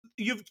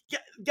 you've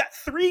got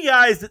three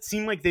guys that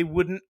seem like they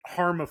wouldn't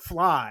harm a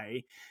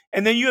fly.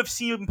 And then you have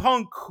CM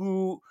Punk,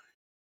 who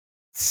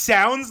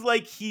sounds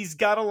like he's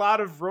got a lot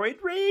of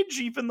roid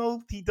rage, even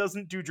though he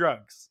doesn't do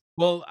drugs.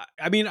 Well,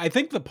 I mean, I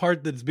think the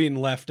part that's being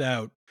left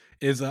out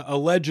is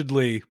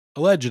allegedly,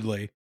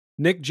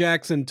 Nick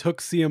Jackson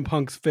took CM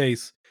Punk's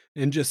face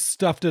and just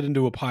stuffed it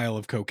into a pile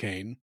of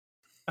cocaine.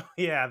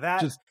 Yeah,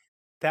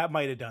 that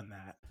might have done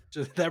that.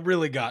 That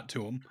really got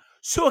to him.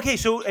 So okay,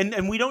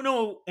 and we don't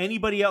know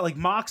anybody else. Like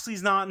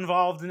Moxley's not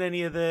involved in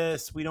any of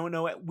this. We don't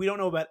know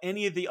about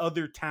any of the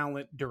other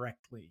talent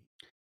directly.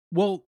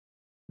 Well,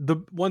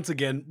 once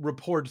again,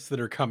 reports that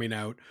are coming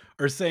out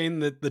are saying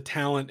that the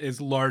talent is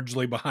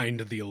largely behind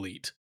the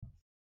Elite,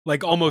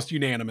 like almost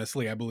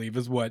unanimously, I believe,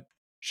 is what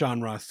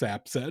Sean Ross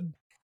Sapp said.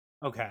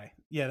 Okay,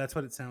 yeah, that's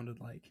what it sounded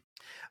like.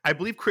 I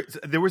believe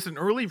there was an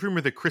early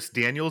rumor that Chris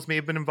Daniels may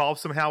have been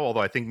involved somehow,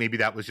 although I think maybe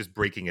that was just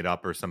breaking it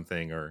up or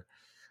something, or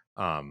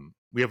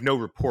we have no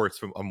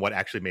reports on what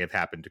actually may have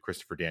happened to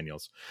Christopher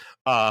Daniels,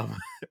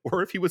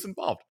 or if he was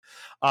involved.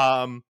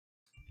 But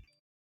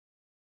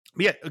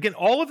yeah, again,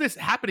 all of this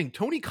happening,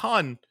 Tony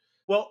Khan.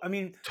 Well, I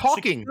mean,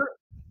 talking.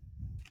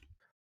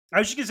 I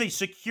was just gonna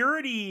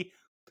say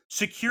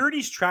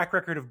security's track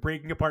record of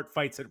breaking apart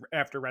fights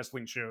after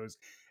wrestling shows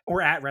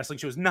or at wrestling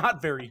shows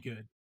not very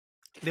good.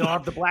 They all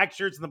have the black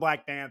shirts and the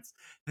black pants.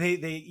 They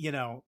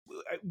Wardlow.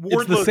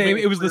 It's the same.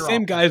 It was the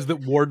same guys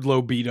that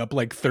Wardlow beat up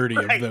like 30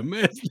 of them.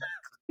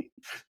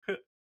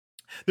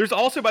 There's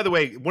also, by the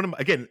way,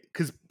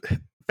 because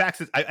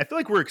facts is, I feel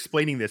like we're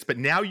explaining this, but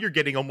now you're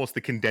getting almost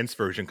the condensed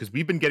version because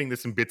we've been getting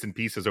this in bits and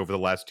pieces over the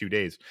last 2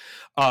 days.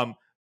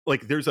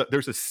 Like there's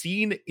a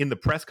scene in the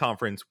press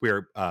conference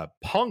where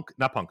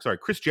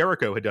Chris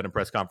Jericho had done a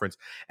press conference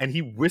and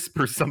he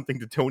whispers something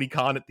to Tony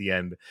Khan at the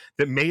end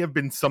that may have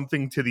been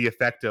something to the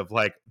effect of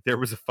like, there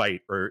was a fight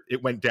or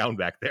it went down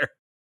back there.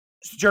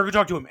 So Jericho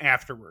talked to him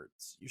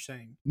afterwards, you're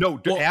saying? No,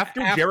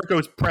 after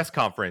Jericho's press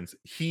conference,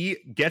 he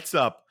gets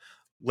up,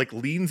 like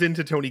leans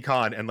into Tony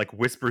Khan and like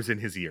whispers in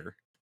his ear.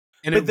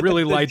 And it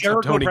really the lights up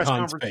Jericho Tony press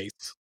Khan's conference-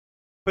 face.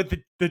 But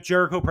the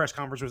Jericho press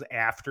conference was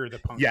after the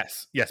Punk.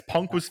 Yes.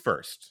 Punk was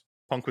first.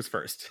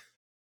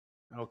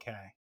 Okay.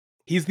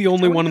 He's the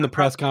only Tony one in the Khan-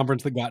 press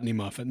conference that got any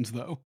muffins,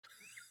 though.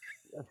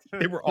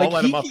 They were all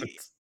out of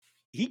muffins.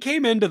 He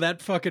came into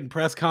that fucking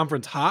press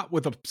conference hot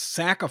with a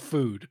sack of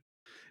food.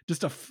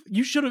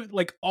 You should have,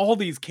 like, all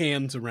these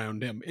cans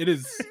around him. It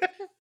is.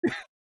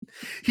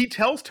 He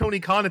tells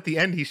Tony Khan at the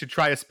end he should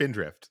try a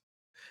Spindrift.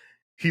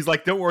 He's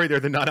like, don't worry, they're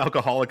the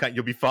non-alcoholic kind.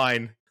 You'll be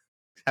fine.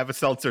 Have a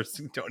seltzer,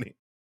 Tony.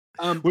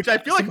 Which I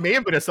feel like may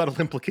have been a subtle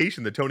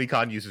implication that Tony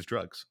Khan uses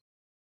drugs.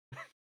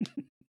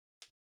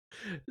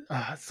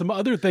 Some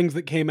other things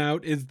that came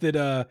out is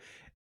that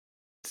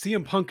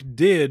CM Punk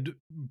did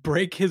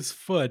break his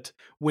foot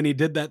when he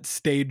did that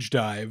stage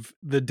dive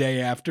the day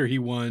after he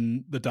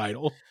won the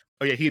title.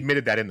 Oh yeah, he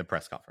admitted that in the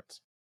press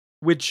conference.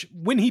 Which,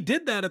 when he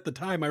did that at the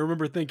time, I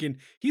remember thinking,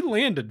 he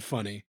landed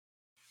funny.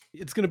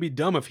 It's going to be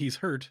dumb if he's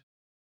hurt.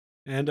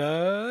 And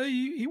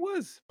he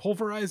was.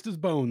 Pulverized his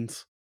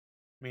bones.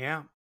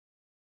 Yeah.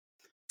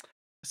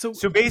 So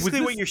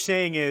basically what you're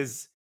saying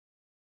is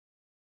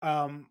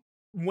when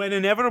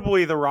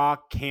inevitably The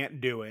Rock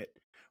can't do it,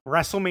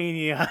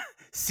 WrestleMania,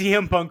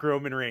 CM Punk,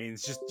 Roman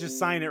Reigns, just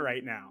sign it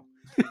right now.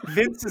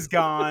 Vince is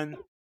gone,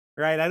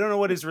 right? I don't know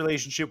what his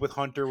relationship with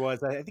Hunter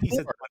was. I think he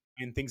said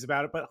things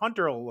about it, but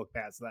Hunter will look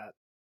past that.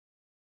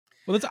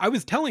 Well, I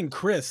was telling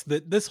Chris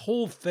that this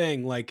whole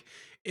thing, like,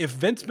 if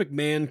Vince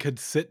McMahon could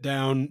sit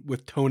down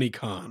with Tony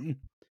Khan,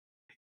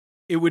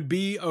 it would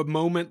be a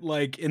moment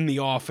like in The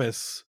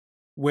Office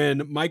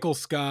when Michael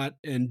Scott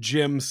and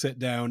Jim sit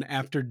down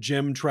after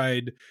Jim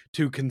tried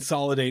to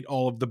consolidate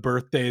all of the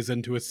birthdays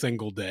into a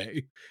single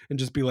day and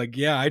just be like,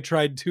 yeah, I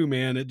tried too,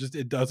 man.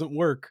 It doesn't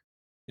work.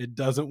 It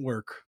doesn't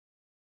work.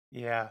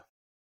 Yeah.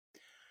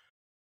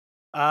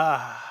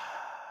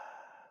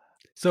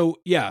 So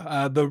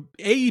yeah, the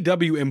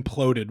AEW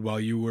imploded while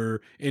you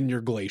were in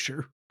your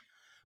Glacier.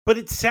 But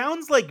it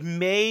sounds like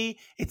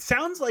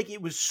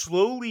it was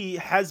slowly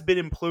has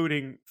been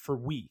imploding for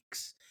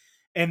weeks.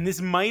 And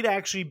this might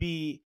actually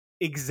be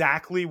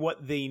exactly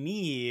what they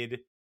need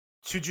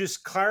to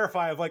just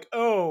clarify of like,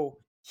 oh,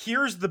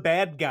 here's the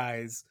bad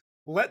guys.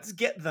 Let's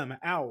get them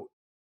out.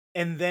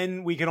 And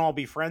then we can all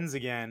be friends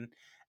again.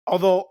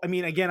 Although, I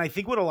mean, again, I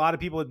think what a lot of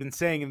people have been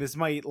saying, and this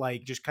might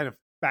like just kind of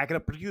back it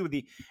up, particularly with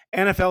the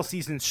NFL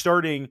season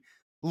starting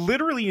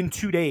literally in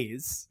 2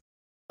 days.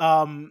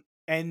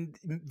 And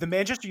the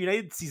Manchester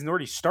United season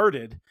already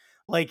started.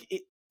 Like,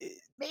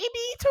 maybe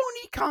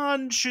Tony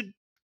Khan should,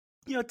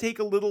 take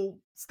a little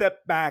step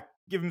back,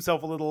 give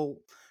himself a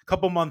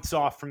couple months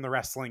off from the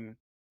wrestling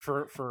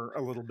for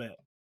a little bit.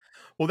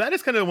 Well, that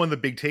is kind of one of the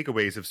big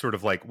takeaways of sort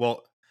of like,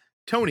 well,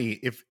 Tony,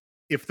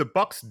 if the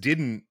Bucks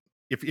didn't,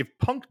 if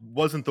Punk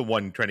wasn't the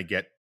one trying to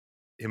get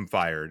him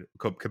fired,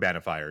 Cabana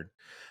fired,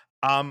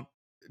 the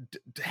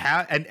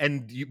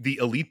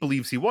elite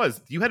believes he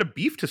was, you had a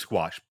beef to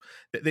squash.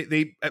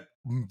 They at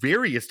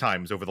various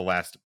times over the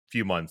last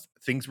few months,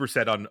 things were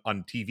said on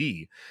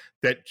TV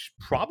that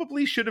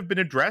probably should have been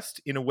addressed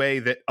in a way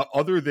that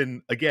other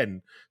than,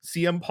 again,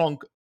 CM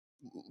Punk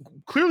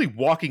clearly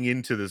walking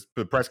into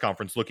the press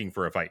conference looking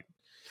for a fight.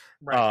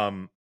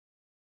 Right.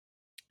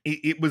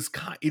 It's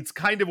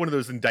kind of one of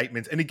those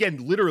indictments, and again,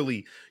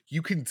 literally,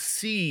 you can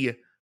see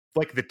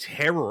like the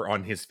terror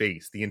on his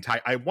face. The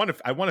entire I want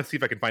to see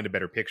if I can find a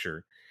better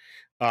picture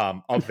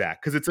of that,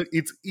 because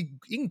it's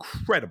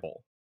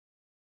incredible.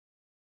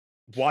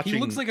 Watching, he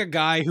looks like a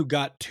guy who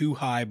got too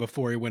high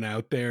before he went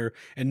out there,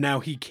 and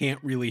now he can't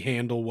really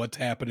handle what's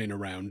happening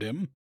around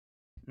him.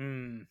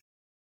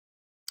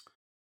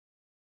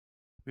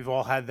 We've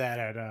all had that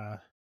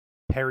at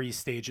Perry's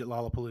stage at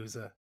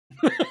Lollapalooza.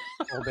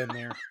 All been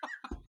there.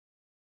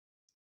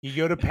 You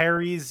go to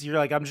Perry's, you're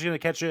like, I'm just gonna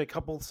catch a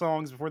couple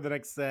songs before the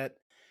next set.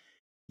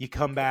 You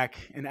come back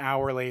an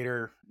hour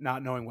later,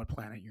 not knowing what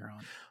planet you're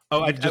on.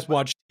 Oh, I just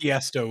watched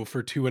Tiesto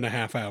for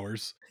 2.5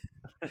 hours.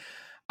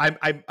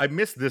 I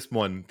missed this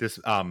one, this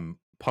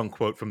Punk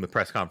quote from the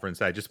press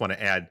conference. I just want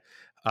to add.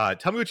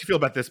 Tell me what you feel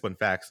about this one,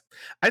 Fax.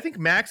 I think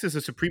Max is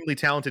a supremely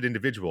talented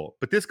individual,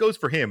 but this goes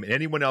for him and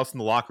anyone else in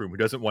the locker room who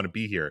doesn't want to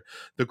be here.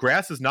 The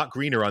grass is not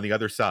greener on the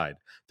other side.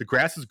 The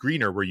grass is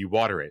greener where you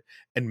water it.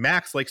 And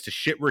Max likes to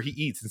shit where he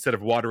eats instead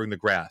of watering the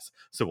grass.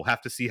 So we'll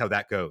have to see how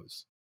that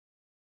goes.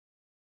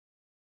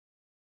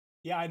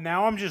 Yeah,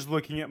 now I'm just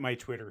looking at my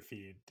Twitter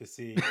feed to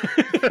see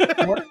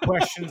what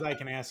questions I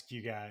can ask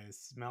you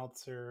guys.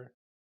 Meltzer.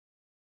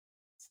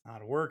 It's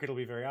not a work. It'll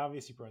be very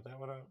obvious. You brought that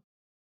one up.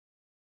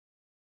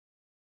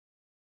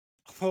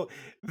 Well,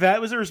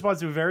 that was a response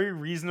to a very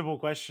reasonable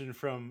question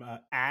from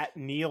at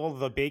Neil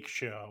the Bake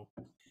Show.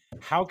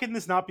 How can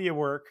this not be a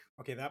work?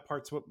 Okay, that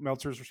part's what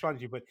Meltzer's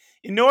responding to. But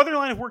in no other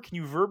line of work can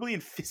you verbally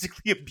and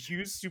physically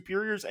abuse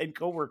superiors and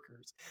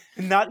coworkers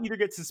and not either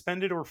get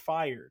suspended or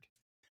fired.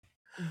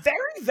 Very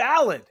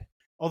valid.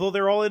 Although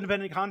they're all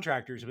independent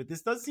contractors, but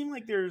this does seem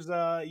like there's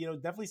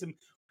definitely some.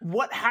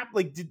 What happened?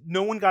 Like, did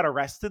no one got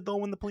arrested though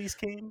when the police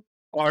came?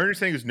 Our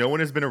understanding is no one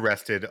has been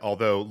arrested,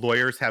 although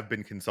lawyers have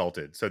been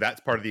consulted. So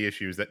that's part of the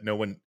issue, is that no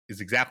one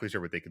is exactly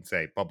sure what they can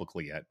say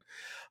publicly yet.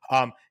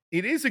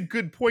 It is a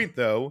good point,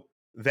 though,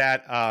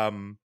 that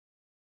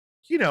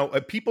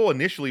people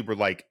initially were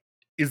like,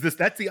 "Is this?"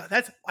 That's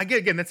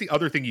the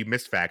other thing you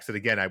missed, facts that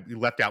again we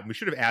left out. We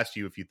should have asked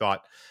you if you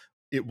thought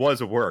it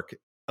was a work,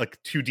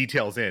 like 2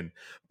 details in,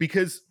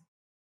 because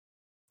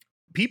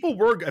people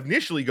were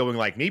initially going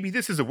like, maybe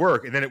this is a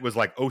work, and then it was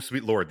like, oh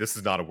sweet lord, this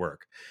is not a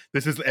work.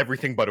 This is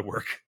everything but a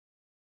work.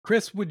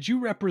 Chris, would you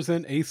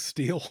represent Ace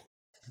Steel?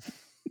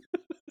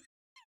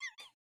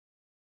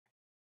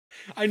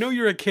 I know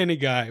you're a Kenny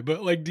guy,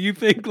 but like, do you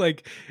think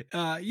like,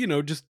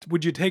 just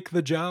would you take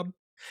the job?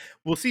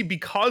 Well, see,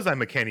 because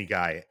I'm a Kenny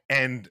guy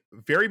and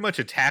very much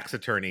a tax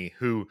attorney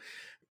who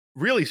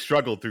really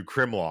struggled through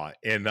crim law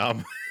in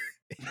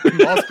in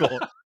law school,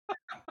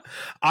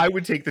 I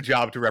would take the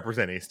job to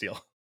represent Ace Steel.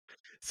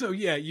 So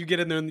yeah, you get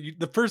in there, and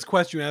the first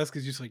question you ask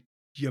is just like,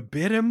 "You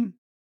bit him?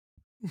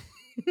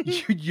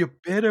 you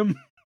bit him?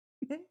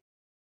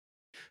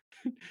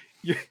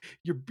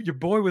 Your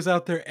boy was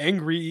out there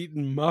angry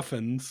eating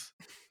muffins,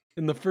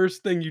 and the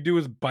first thing you do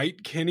is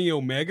bite Kenny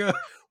Omega?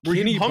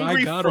 Kenny,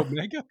 by God,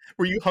 Omega?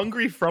 Were you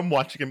hungry from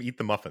watching him eat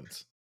the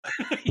muffins?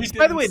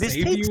 By the way, this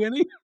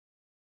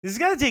has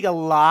got to take a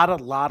lot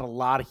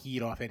of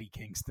heat off Eddie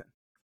Kingston,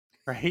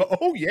 right?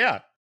 Oh yeah.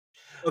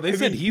 Oh, they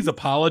said he's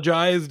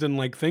apologized and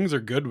like things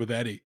are good with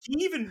Eddie.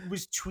 He even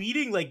was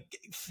tweeting like,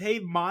 "Hey,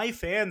 my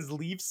fans,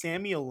 leave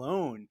Sammy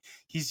alone.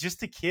 He's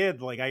just a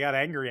kid. Like I got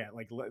angry at.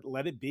 Like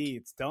let it be.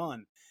 It's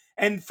done."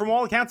 And from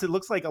all accounts, it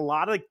looks like a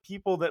lot of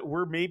people that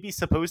were maybe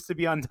supposed to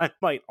be on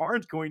Dynamite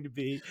aren't going to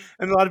be,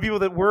 and a lot of people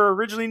that were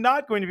originally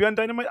not going to be on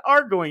Dynamite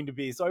are going to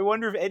be. So I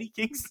wonder if Eddie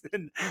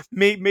Kingston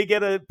may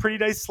get a pretty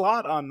nice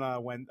slot on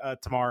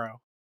tomorrow.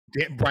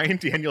 Bryan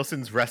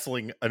Danielson's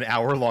wrestling an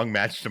hour-long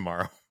match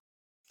tomorrow.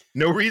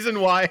 No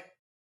reason why.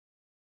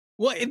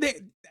 Well,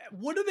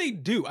 what do they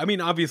do? I mean,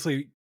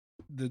 obviously,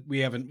 we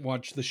haven't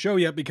watched the show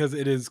yet because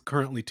it is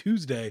currently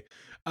Tuesday.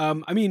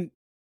 I mean,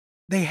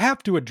 they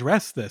have to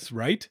address this,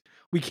 right?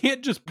 We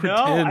can't just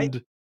pretend.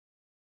 No,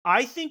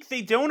 I think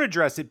they don't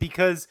address it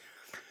because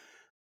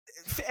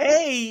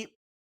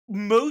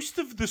most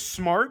of the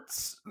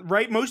smarts,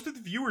 right? Most of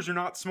the viewers are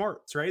not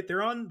smarts, right?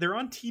 They're on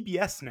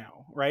TBS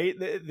now, right?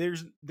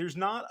 There's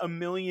not a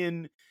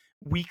million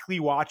weekly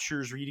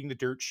watchers reading the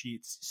dirt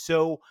sheets.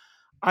 So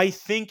I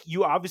think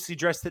you obviously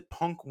addressed that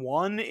Punk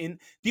won. And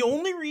the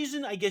only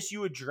reason I guess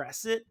you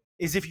address it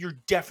is if you're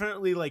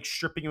definitely like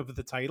stripping him of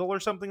the title or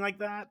something like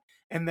that.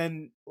 And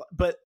then,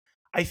 but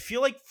I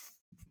feel like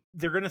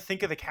they're going to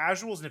think of the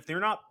casuals. And if they're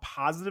not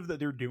positive that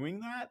they're doing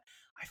that,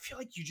 I feel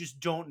like you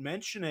just don't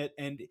mention it.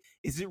 And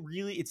is it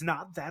really, it's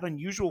not that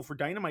unusual for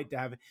Dynamite to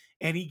have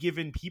any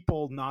given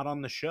people not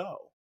on the show.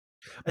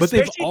 But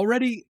they've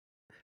already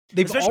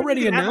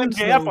announced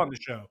MJF on the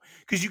show,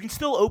 because you can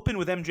still open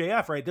with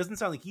MJF, right? It doesn't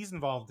sound like he's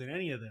involved in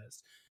any of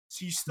this.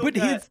 So you still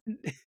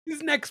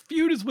his next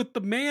feud is with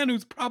the man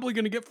who's probably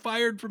going to get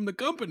fired from the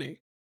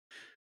company.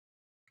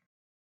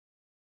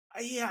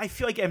 Yeah, I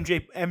feel like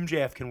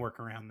MJF can work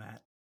around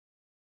that.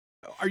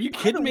 Are you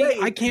kidding me?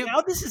 I can't.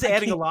 Now this is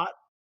adding a lot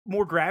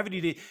more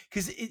gravity to,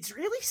 because it's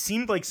really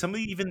seemed like some of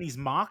even these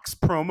Mox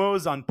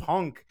promos on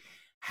Punk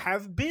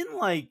have been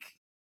like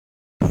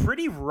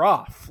pretty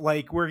rough,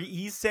 like where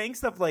he's saying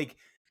stuff like,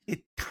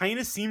 it kind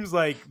of seems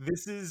like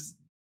this is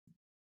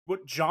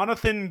what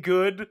Jonathan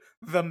Good,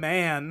 the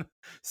man,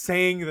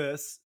 saying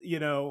this,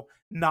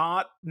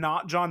 not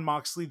John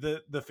Moxley,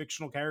 the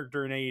fictional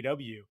character in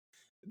AEW.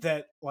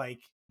 That like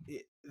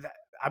that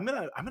I'm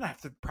gonna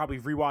have to probably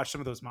rewatch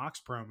some of those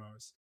Mox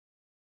promos,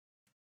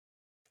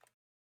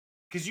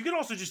 because you can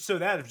also just show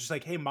that of just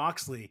like, hey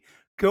Moxley,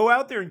 go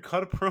out there and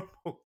cut a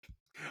promo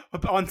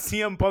on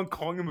CM Punk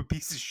calling him a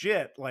piece of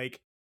shit. Like,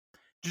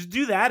 just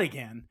do that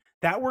again.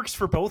 That works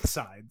for both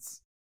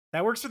sides.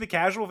 That works for the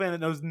casual fan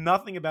that knows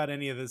nothing about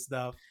any of this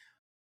stuff.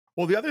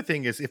 Well, the other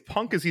thing is, if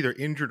Punk is either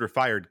injured or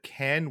fired,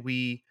 can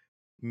we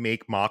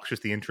make Mox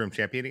just the interim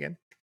champion again?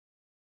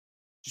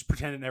 Just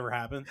pretend it never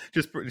happened.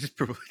 We're just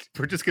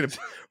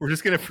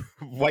gonna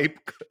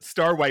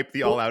wipe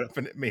the All Out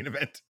main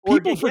event.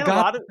 People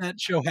forgot that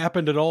show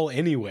happened at all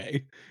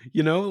anyway.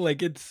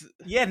 Like it's.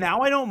 Yeah, now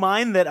I don't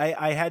mind that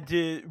I had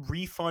to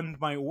refund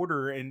my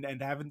order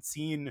and haven't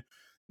seen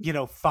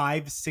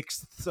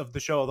 5/6 of the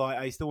show, although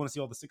I still want to see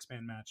all the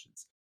 6-man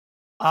matches.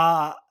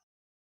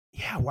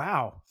 Yeah,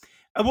 wow.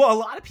 Well, a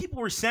lot of people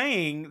were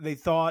saying they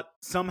thought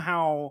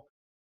somehow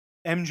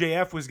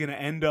MJF was going to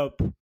end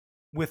up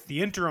with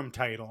the interim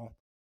title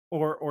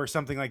or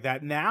something like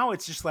that. Now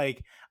it's just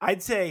like,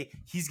 I'd say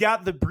he's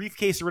got the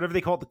briefcase or whatever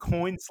they call it, the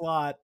coin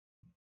slot.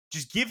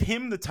 Just give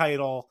him the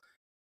title.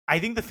 I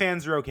think the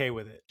fans are okay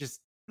with it.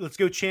 Just let's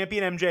go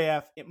champion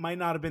MJF. It might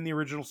not have been the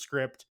original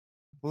script.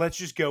 Let's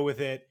just go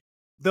with it.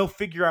 They'll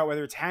figure out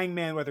whether it's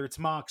Hangman, whether it's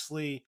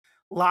Moxley.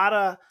 Lot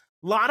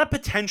of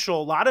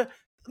potential, lot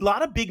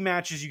of big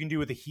matches you can do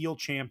with a heel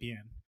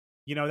champion.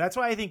 That's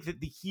why I think that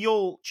the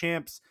heel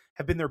champs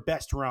have been their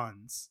best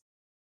runs,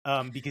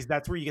 because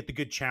that's where you get the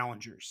good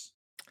challengers.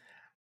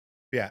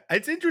 Yeah,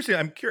 it's interesting.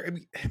 I'm curious. I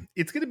mean,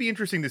 it's going to be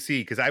interesting to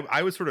see because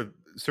I was sort of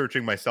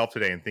searching myself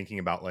today and thinking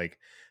about like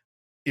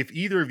if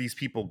either of these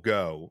people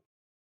go,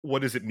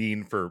 what does it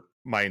mean for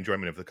my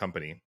enjoyment of the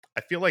company?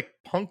 I feel like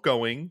Punk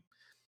going.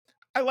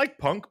 I like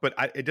Punk, but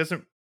it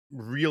doesn't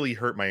really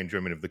hurt my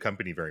enjoyment of the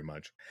company very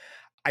much.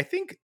 I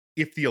think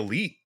if the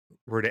Elite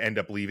were to end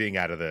up leaving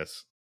out of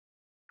this,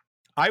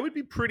 I would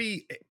be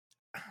pretty.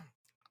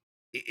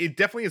 It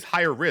definitely is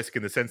higher risk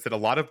in the sense that a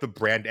lot of the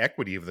brand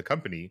equity of the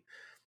company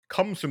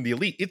comes from the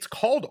Elite. It's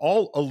called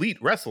All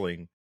Elite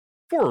Wrestling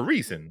for a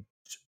reason.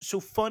 So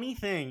funny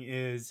thing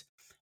is,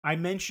 I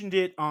mentioned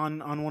it on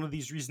one of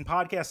these recent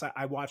podcasts.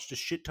 I watched a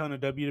shit ton of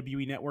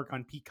WWE Network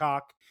on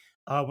Peacock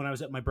when I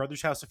was at my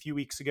brother's house a few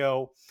weeks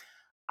ago.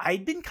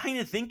 I'd been kind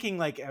of thinking,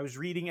 like, I was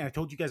reading, and I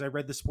told you guys I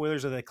read the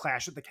spoilers of the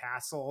Clash at the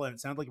Castle, and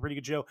it sounded like a pretty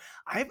good show.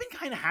 I've been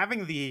kind of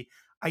having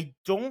I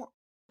don't,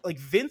 like,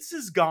 Vince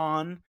is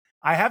gone.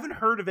 I haven't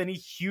heard of any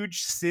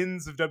huge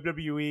sins of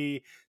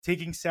WWE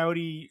taking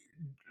Saudi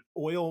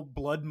oil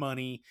blood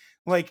money.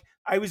 Like,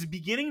 I was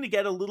beginning to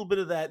get a little bit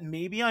of that,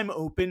 maybe I'm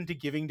open to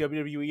giving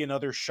WWE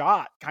another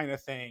shot kind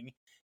of thing.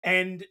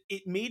 And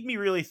it made me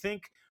really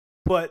think,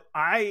 but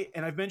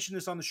and I've mentioned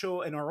this on the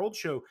show, in our old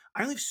show,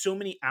 I only have so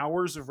many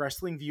hours of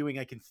wrestling viewing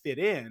I can fit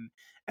in.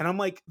 And I'm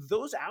like,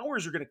 those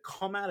hours are going to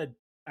come out of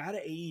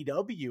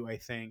AEW, I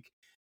think.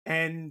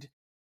 And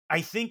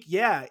I think,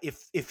 yeah,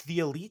 if the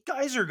Elite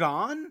guys are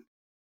gone,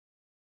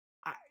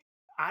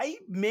 I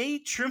may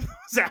trim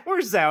those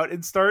hours out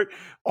and start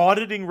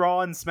auditing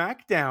Raw and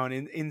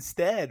SmackDown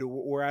instead,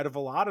 or out of a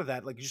lot of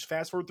that. Like, just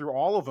fast forward through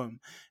all of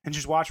them and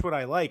just watch what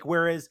I like.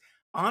 Whereas,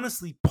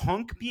 honestly,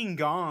 Punk being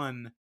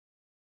gone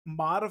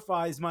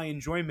modifies my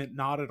enjoyment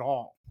not at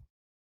all.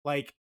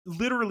 Like,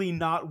 literally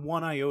not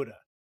one iota.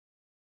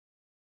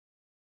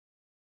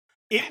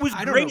 It was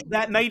great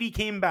that night he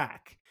came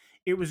back.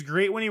 It was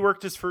great when he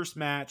worked his first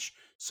match.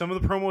 Some of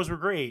the promos were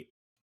great.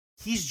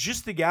 He's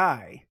just a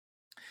guy.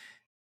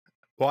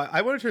 Well,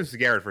 I want to turn this to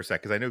Garrett for a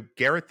sec because I know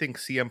Garrett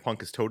thinks CM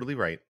Punk is totally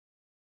right.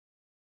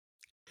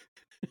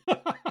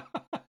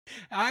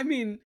 I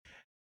mean,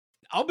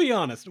 I'll be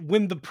honest.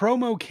 When the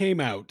promo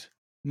came out,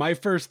 my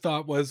first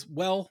thought was,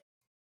 well,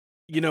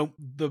 you know,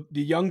 the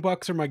Young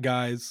Bucks are my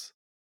guys.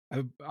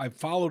 I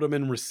followed them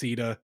in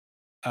Reseda.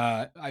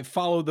 I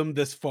followed them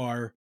this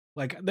far.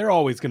 Like, they're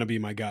always going to be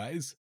my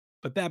guys.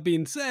 But that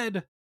being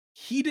said,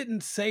 he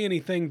didn't say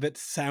anything that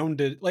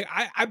sounded like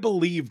I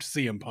believed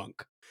CM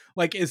Punk.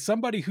 Like, as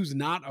somebody who's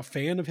not a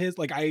fan of his,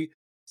 like,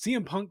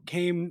 CM Punk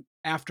came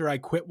after I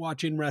quit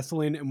watching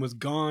wrestling and was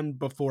gone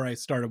before I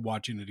started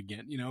watching it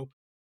again, you know?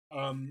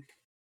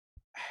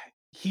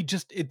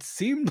 It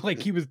seemed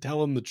like he was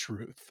telling the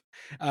truth.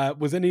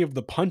 Was any of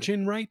the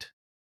punching right?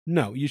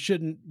 No, you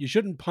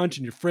shouldn't punch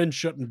and your friend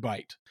shouldn't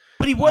bite.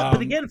 But he was,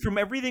 but again, from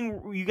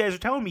everything you guys are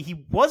telling me,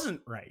 he wasn't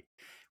right?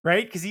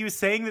 Because he was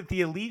saying that the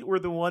Elite were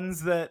the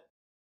ones that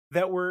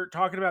were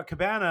talking about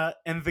Cabana,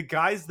 and the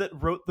guys that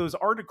wrote those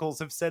articles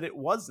have said it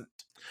wasn't.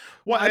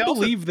 Well, I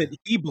believe that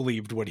he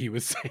believed what he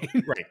was saying.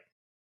 Right.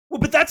 Well,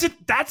 but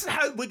that's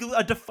how, like,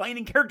 a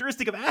defining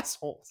characteristic of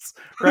assholes,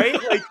 right?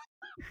 Like,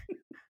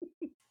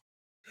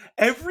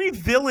 every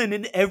villain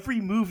in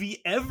every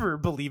movie ever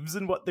believes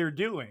in what they're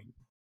doing.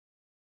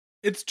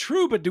 It's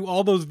true, but do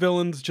all those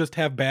villains just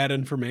have bad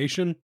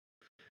information?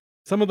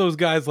 Some of those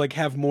guys, like,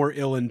 have more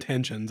ill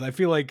intentions. I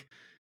feel like,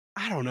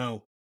 I don't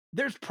know.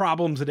 There's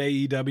problems at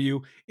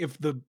AEW. If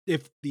the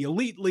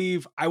Elite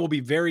leave, I will be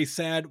very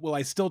sad. Will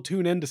I still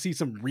tune in to see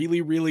some really,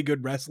 really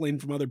good wrestling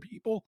from other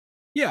people?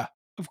 Yeah,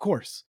 of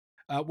course.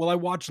 Will I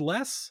watch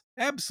less?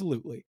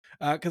 Absolutely.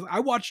 Because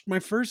I watched my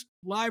first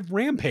live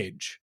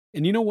Rampage.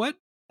 And you know what?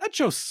 That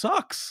show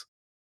sucks.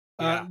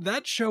 Yeah.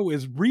 That show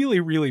is really,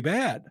 really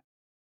bad.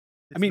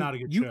 It's not a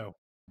good show.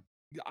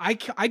 I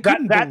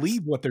couldn't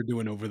believe what they're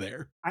doing over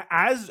there.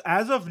 As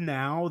of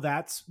now,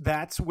 that's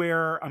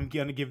where I'm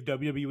gonna give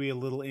WWE a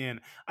little in.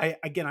 I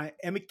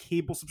am a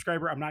cable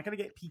subscriber. I'm not gonna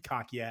get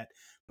Peacock yet,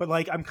 but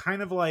like, I'm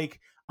kind of like,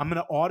 I'm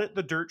gonna audit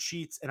the dirt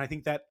sheets, and I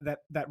think that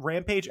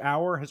Rampage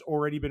hour has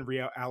already been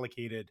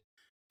reallocated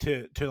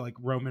to like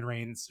Roman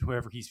Reigns,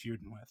 whoever he's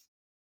feuding with.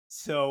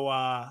 So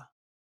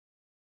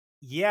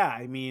yeah,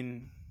 I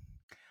mean,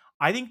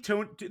 I think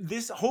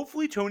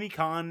hopefully Tony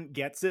Khan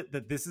gets it,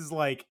 that this is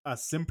like a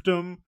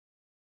symptom,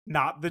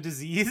 not the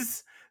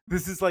disease.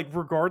 This is like,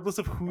 regardless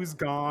of who's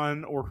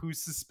gone or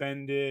who's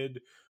suspended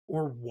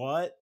or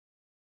what,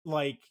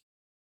 like,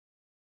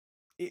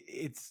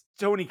 it's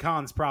Tony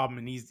Khan's problem,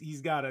 and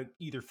he's got to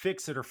either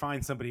fix it or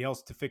find somebody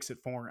else to fix it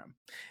for him.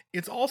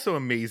 It's also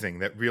amazing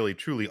that really,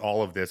 truly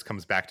all of this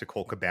comes back to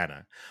Colt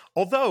Cabana.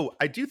 Although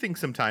I do think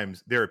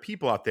sometimes there are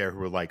people out there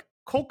who are like,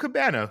 Colt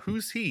Cabana,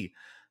 who's he?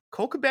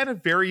 Colt Cabana,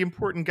 very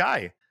important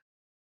guy.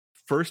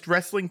 First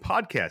wrestling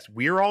podcast.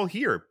 We're all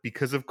here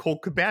because of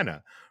Colt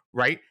Cabana,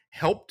 right?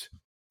 Helped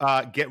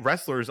get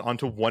wrestlers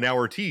onto 1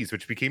 hour tees,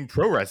 which became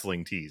pro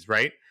wrestling tees,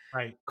 right?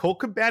 Right. Colt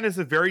Cabana is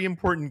a very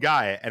important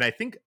guy. And I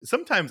think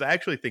sometimes I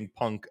actually think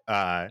Punk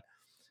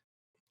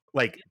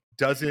like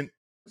doesn't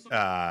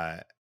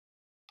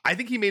I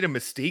think he made a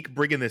mistake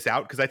bringing this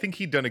out because I think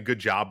he'd done a good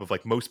job of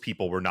like most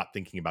people were not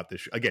thinking about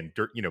this. Again,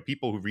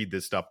 people who read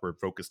this stuff were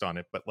focused on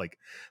it, but like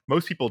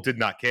most people did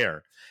not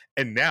care.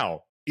 And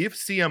now, if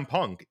CM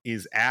Punk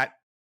is at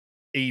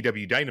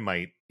AEW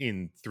Dynamite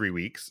in 3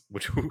 weeks,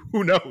 which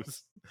who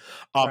knows,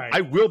 Right.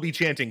 I will be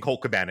chanting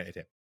Colt Cabana at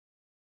him.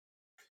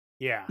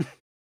 Yeah,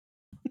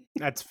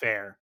 that's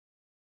fair.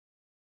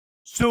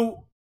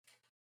 So,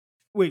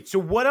 wait. So,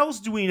 what else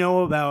do we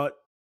know about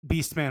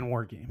Beastman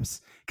War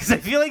Games? Because I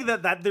feel like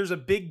that there's a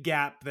big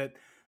gap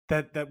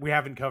that we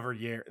haven't covered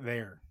yet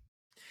there.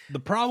 The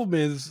problem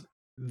is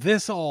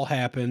this all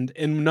happened,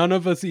 and none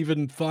of us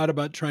even thought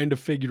about trying to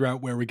figure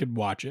out where we could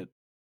watch it.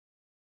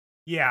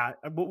 Yeah,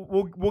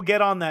 we'll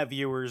get on that,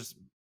 viewers.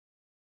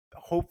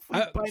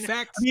 Hopefully,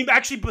 facts. I mean,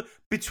 actually,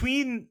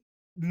 between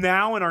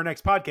now and our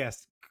next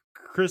podcast,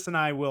 Chris and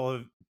I will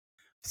have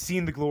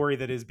seen the glory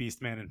that is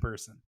Beastman in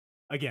person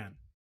again.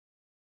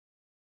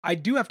 I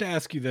do have to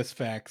ask you this,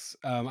 Fax.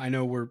 I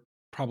know we're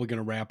probably going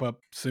to wrap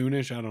up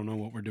soonish. I don't know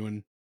what we're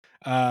doing.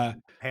 Half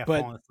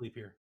but falling asleep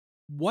here.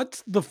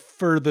 What's the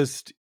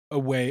furthest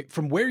away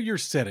from where you're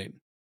sitting?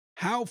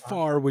 How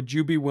far would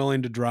you be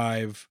willing to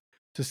drive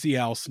to see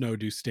Al Snow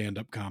do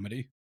stand-up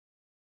comedy?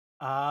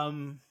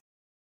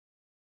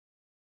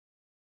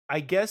 I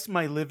guess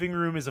my living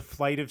room is a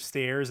flight of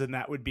stairs, and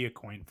that would be a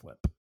coin flip.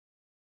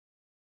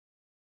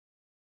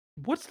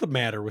 What's the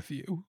matter with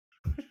you?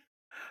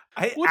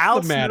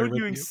 Al Snow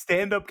doing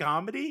stand-up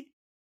comedy?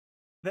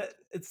 That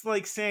it's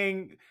like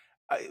saying,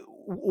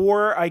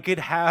 or I could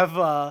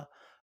have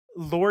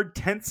Lord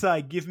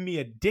Tensai give me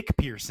a dick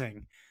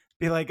piercing.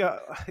 Be like,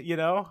 you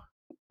know,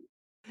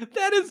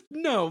 that's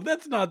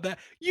not that.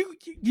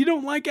 You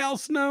don't like Al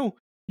Snow?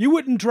 You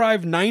wouldn't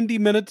drive 90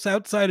 minutes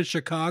outside of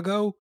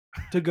Chicago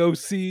to go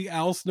see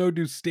Al Snow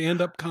do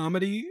stand-up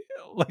comedy,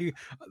 like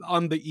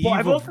on the eve. Well,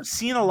 I've also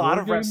seen a lot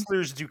of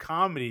wrestlers do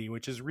comedy,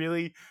 which has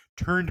really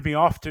turned me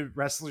off to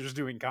wrestlers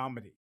doing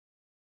comedy.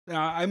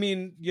 I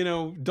mean,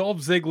 Dolph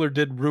Ziggler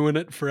did ruin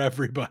it for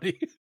everybody.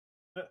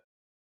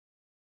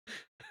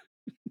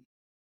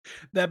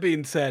 That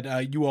being said,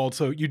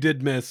 you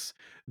did miss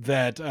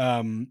that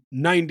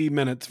 90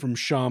 minutes from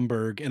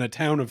Schaumburg in a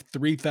town of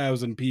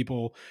 3,000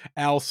 people,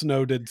 Al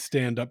Snow did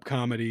stand-up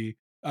comedy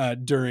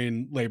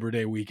during Labor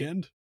Day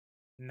weekend.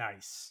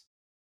 Nice.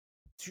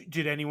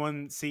 Did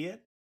anyone see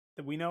it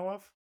that we know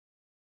of?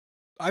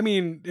 I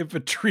mean, if a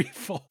tree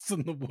falls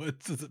in the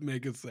woods, does it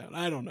make a sound?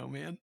 I don't know,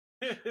 man.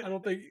 I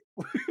don't think...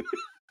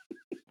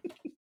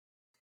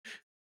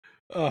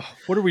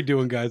 what are we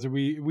doing, guys? Are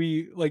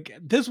we like,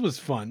 this was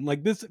fun.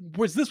 Like,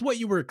 was this what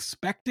you were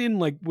expecting?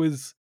 Like,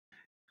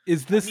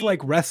 is this like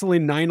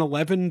wrestling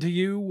 9/11 to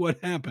you? What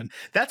happened?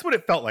 That's what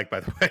it felt like, by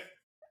the way,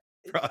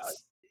 for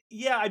us.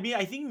 Yeah, I mean,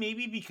 I think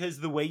maybe because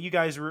the way you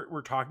guys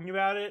were talking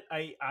about it,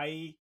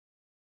 I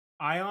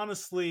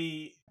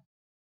honestly,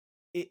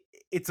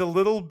 it's a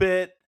little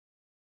bit,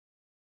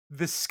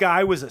 the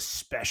sky was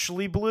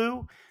especially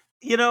blue.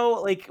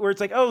 Like where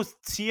it's like, oh,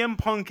 CM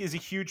Punk is a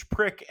huge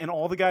prick and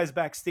all the guys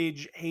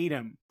backstage hate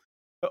him.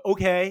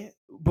 Okay,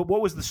 but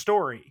what was the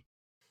story?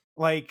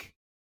 Like,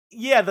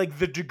 yeah, like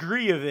the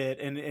degree of it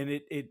and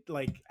it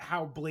like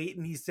how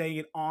blatant he's saying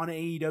it on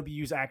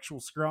AEW's actual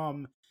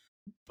scrum,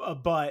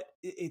 but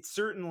it's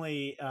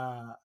certainly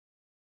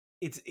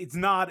it's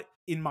not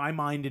in my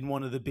mind in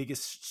one of the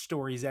biggest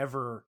stories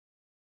ever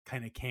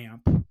kind of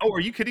camp. Oh, are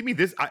you kidding me?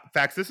 This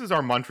is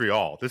our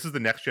Montreal. This is the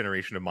next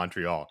generation of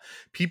Montreal.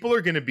 People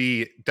are going to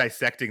be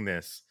dissecting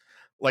this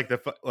like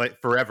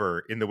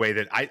forever in the way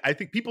that I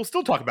think people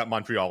still talk about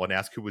Montreal and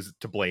ask who was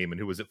to blame and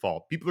who was at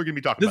fault. People are going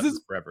to be talking about this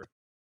forever.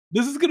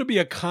 This is going to be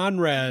a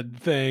Conrad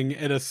thing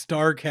and a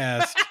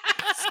Starcast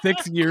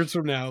 6 years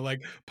from now.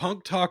 Like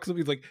Punk talks,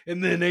 he's like,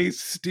 and then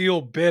Ace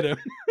Steel bit him.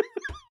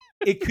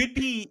 It could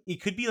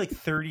be like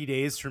 30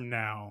 days from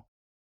now,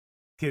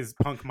 because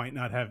Punk might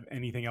not have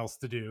anything else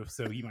to do,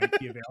 so he might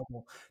be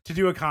available to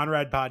do a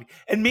Conrad pod.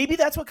 And maybe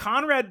that's what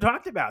Conrad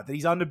talked about, that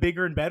he's on to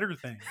bigger and better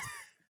things.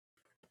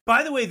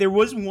 By the way, there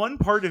was one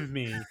part of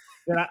me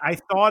that I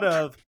thought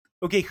of,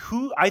 okay,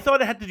 I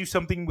thought it had to do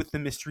something with the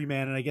Mystery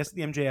Man, and I guess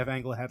the MJF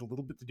angle had a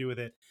little bit to do with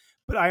it.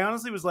 But I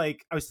honestly was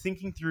like, I was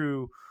thinking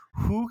through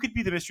who could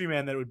be the Mystery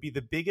Man that would be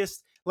the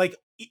biggest, like,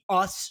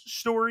 us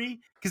story?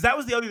 Because that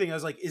was the other thing. I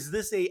was like, is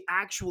this a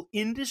actual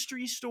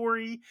industry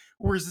story,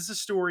 or is this a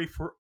story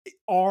for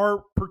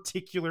our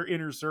particular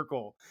inner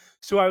circle?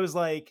 So I was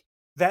like,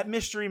 that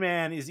Mystery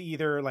Man is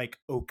either like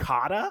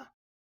Okada,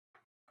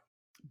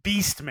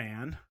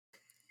 Beastman,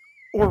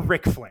 or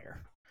Ric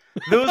Flair.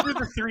 Those were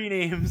the three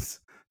names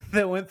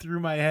that went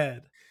through my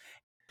head.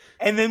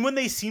 And then when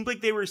they seemed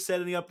like they were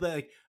setting up that,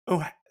 like,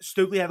 oh,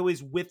 Stokely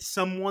Hathaway's with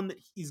someone that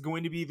he's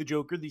going to be the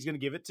Joker that he's going to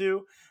give it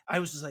to, I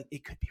was just like,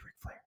 it could be Ric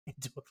Flair. It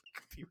totally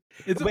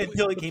could be.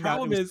 Until it came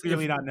out, it was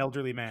clearly not an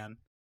elderly man.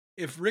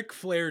 If Ric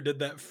Flair did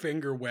that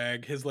finger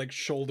wag, his like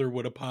shoulder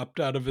would have popped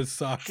out of his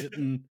socket,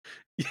 and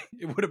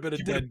it would have been a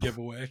dead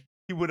giveaway.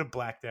 He would have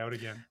blacked out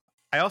again.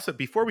 I also,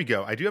 before we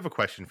go, I do have a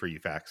question for you,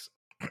 Fax,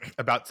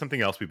 about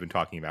something else we've been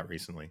talking about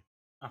recently.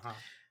 Uh-huh.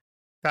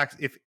 Fax,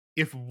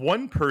 if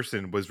one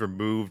person was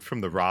removed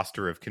from the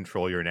roster of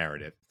Control Your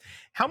Narrative,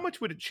 how much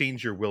would it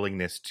change your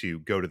willingness to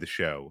go to the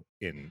show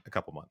in a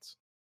couple months?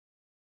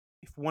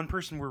 If one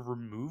person were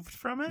removed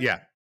from it?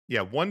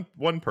 Yeah, one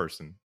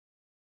person.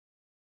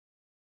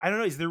 I don't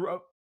know. Is there?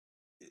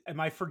 Am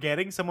I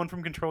forgetting someone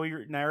from Control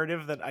Your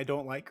Narrative that I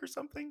don't like or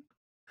something?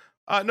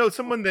 No,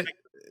 someone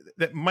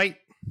that might.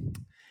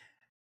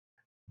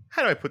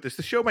 How do I put this?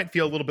 The show might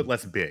feel a little bit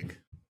less big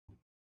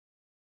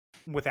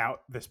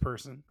Without this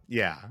person.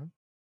 Yeah.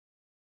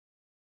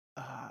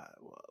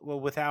 Well,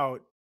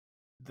 without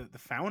the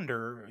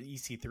founder,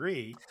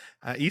 EC3.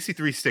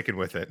 EC3 sticking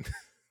with it.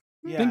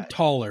 Yeah. Think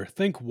taller.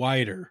 Think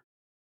wider.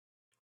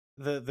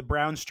 The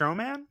brown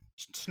snowman?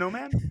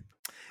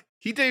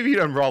 He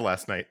debuted on Raw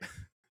last night.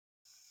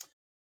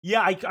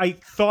 Yeah, I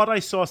thought I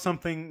saw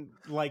something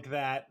like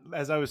that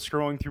as I was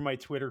scrolling through my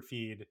Twitter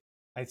feed.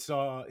 I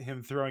saw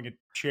him throwing a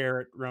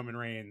chair at Roman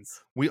Reigns.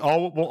 Will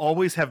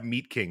always have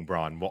Meat King,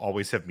 Braun. We'll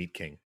always have Meat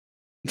King.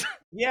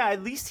 Yeah,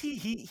 at least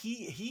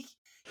he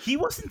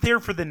wasn't there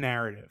for the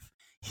narrative.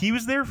 He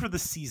was there for the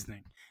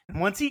seasoning. And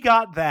once he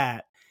got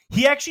that,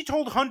 he actually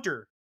told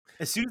Hunter,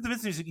 as soon as the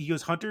business, he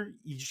goes, Hunter,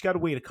 you just got to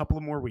wait a couple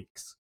of more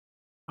weeks.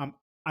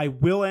 I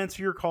will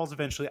answer your calls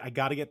eventually. I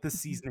got to get this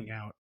seasoning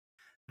out.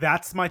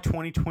 That's my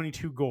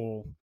 2022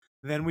 goal.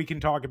 Then we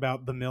can talk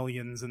about the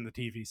millions and the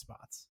TV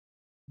spots.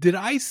 Did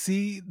I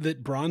see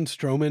that Braun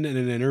Strowman in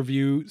an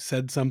interview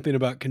said something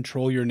about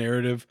Control Your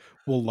Narrative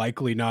will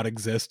likely not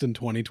exist in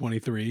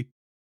 2023?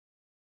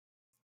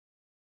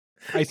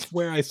 I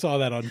swear I saw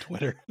that on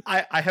Twitter.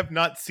 I have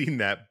not seen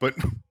that, but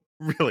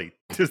really,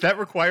 does that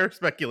require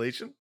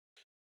speculation?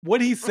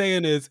 What he's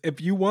saying is,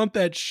 if you want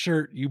that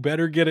shirt, you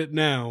better get it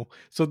now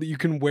so that you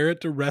can wear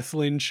it to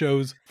wrestling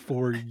shows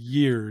for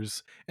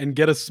years and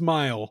get a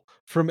smile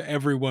from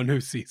everyone who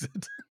sees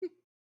it.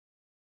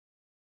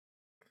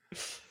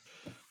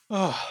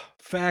 Oh,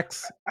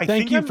 facts.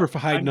 Thank you for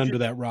hiding under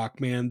that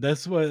rock, man.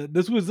 This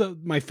was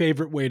my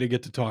favorite way to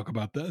get to talk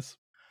about this.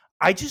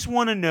 I just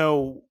want to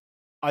know.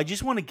 I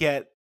just want to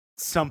get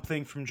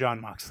something from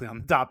Jon Moxley on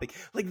the topic.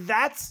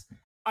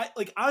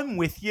 I'm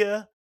with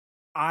you.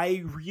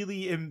 I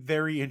really am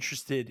very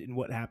interested in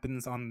what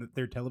happens on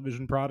their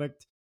television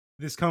product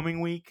this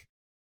coming week.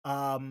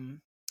 I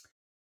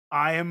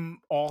am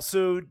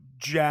also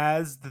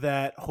jazzed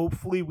that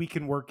hopefully we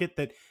can work it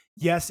that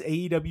yes,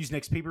 AEW's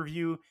next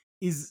pay-per-view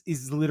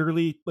is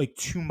literally like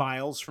 2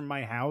 miles from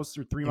my house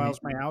or 3 miles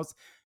from my house.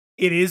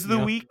 It is the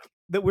week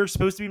that we're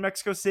supposed to be in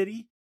Mexico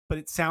City, but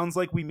it sounds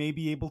like we may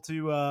be able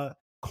to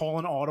call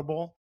an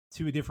audible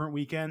to a different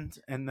weekend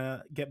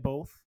and get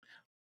both.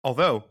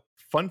 Although,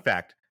 fun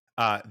fact,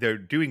 they're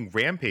doing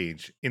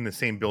Rampage in the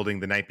same building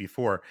the night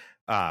before.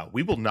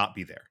 We will not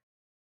be there.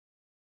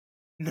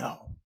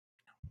 No.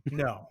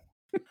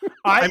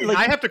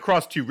 I have to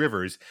cross 2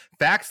 rivers.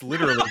 Fax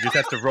literally just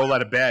has to roll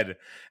out of bed,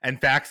 and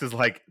Fax is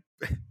like,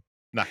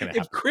 not going to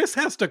happen. If Chris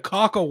has to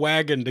caulk a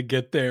wagon to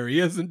get there, he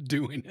isn't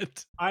doing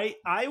it. I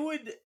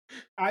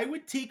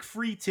would take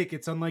free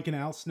tickets on like an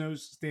Al Snow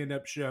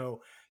stand-up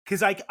show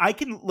because I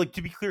can, like,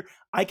 to be clear,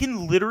 I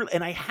can literally,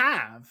 and I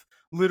have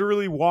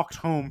literally walked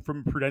home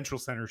from Prudential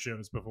Center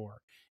shows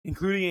before,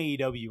 including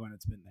AEW when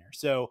it's been there.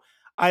 So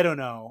I don't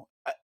know.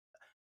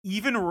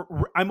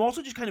 I'm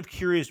also just kind of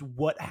curious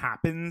what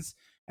happens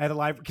at a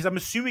live, because I'm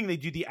assuming they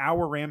do the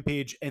hour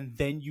Rampage and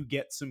then you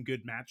get some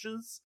good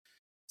matches.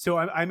 So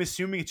I'm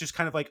assuming it's just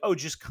kind of like, oh,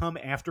 just come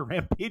after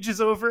Rampage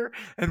is over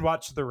and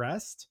watch the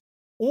rest.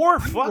 Or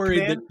fuck,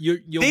 man,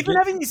 they've been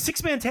having these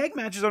 6-man tag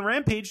matches on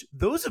Rampage.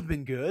 Those have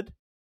been good.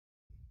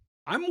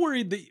 I'm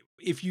worried that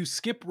if you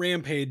skip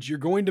Rampage, you're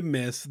going to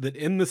miss that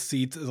in the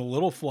seats is a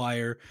little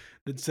flyer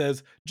that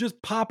says,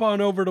 just pop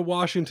on over to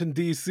Washington,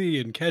 D.C.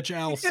 and catch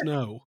Al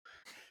Snow.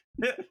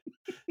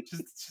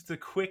 just a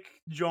quick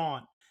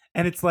jaunt.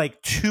 And it's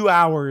like 2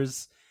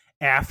 hours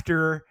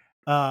after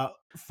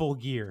Full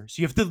Gear.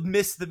 So you have to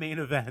miss the main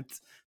event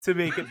to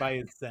make it by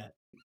his set.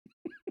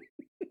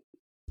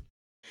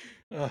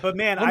 But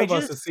man, one of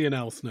us is seeing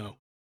Al Snow.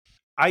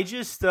 I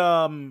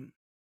don't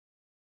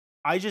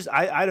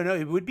know.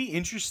 It would be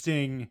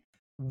interesting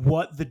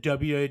what the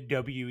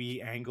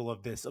WWE angle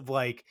of this, of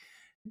like,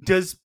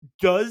 does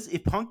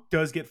if Punk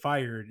does get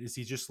fired, is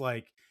he just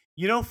like,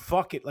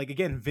 fuck it. Like,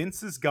 again,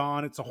 Vince is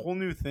gone. It's a whole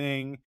new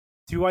thing.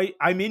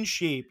 I'm in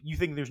shape. You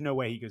think there's no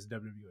way he goes to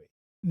WWE?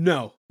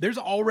 No, there's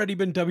already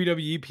been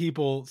WWE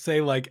people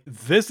say like,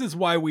 this is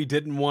why we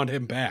didn't want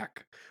him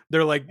back.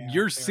 They're like,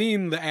 you're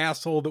seeing the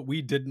asshole that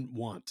we didn't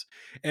want.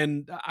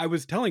 And I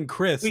was telling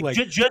Chris, wait, like,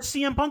 just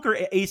CM Punk or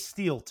Ace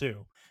Steel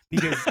too?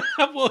 Because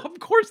well, of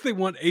course they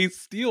want Ace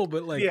Steel,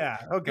 but like,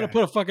 gonna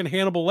put a fucking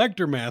Hannibal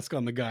Lecter mask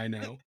on the guy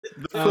now.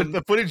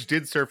 The footage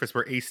did surface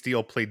where Ace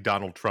Steel played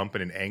Donald Trump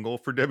in an angle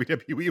for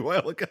WWE a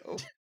while ago.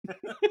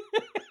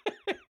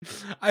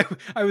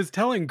 I was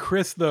telling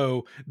Chris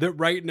though that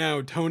right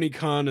now Tony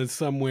Khan is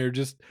somewhere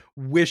just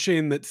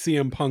wishing that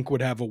CM Punk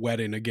would have a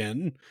wedding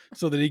again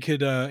so that he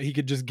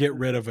could just get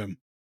rid of him.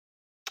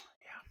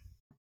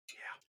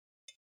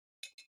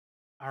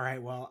 All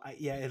right. Well,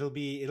 yeah, it'll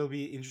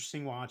be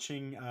interesting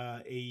watching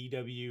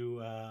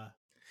AEW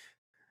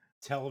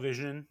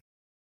television.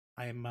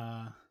 I'm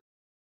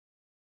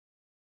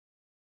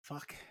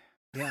fuck.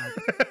 Yeah.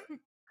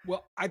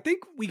 Well, I think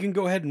we can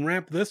go ahead and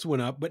wrap this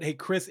one up. But hey,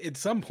 Chris, at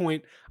some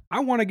point,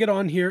 I want to get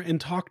on here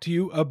and talk to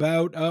you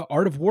about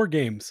Art of War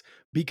Games,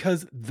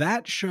 because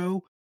that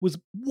show was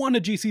one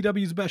of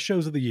GCW's best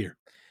shows of the year.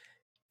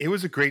 It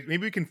was a great.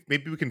 Maybe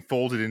we can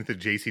fold it into the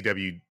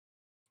JCW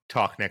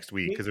talk next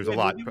week, because there's a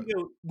lot.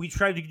 We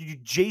tried to do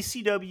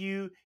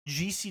JCW,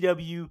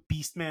 GCW,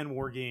 Beastman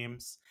War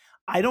Games.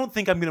 I don't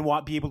think I'm going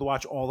to be able to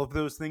watch all of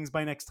those things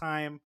by next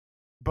time,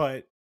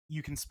 but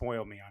you can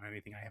spoil me on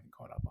anything I haven't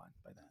caught up on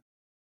by then.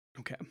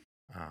 Okay.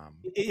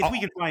 If we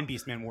can find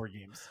Beastman War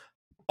Games.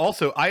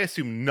 Also, I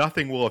assume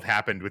nothing will have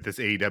happened with this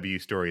AEW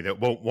story that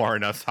won't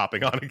warrant us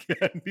hopping on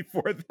again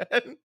before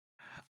then.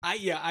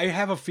 I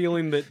have a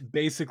feeling that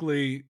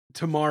basically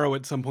tomorrow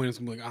at some point it's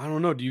gonna be like, I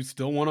don't know, do you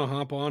still want to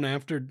hop on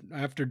after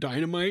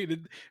Dynamite? It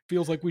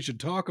feels like we should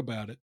talk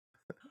about it.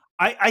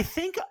 I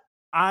think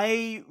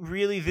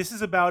this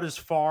is about as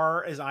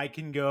far as I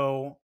can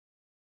go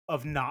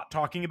of not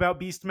talking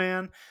about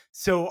Beastman.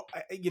 So,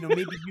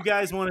 maybe you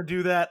guys want to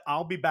do that.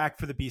 I'll be back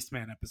for the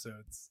Beastman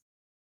episodes.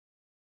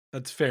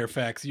 That's fair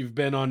facts. You've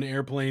been on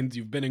airplanes,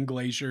 you've been in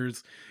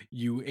glaciers,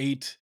 you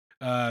ate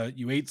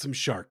some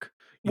shark.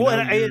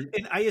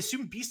 And I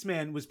assume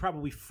Beastman was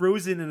probably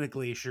frozen in a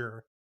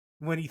glacier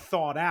when he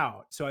thawed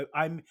out. So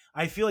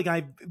I feel like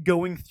I'm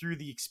going through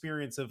the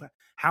experience of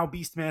how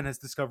Beastman has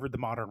discovered the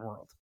modern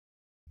world.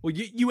 Well,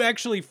 you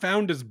actually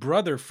found his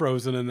brother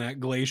frozen in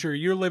that glacier.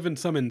 You're living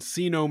some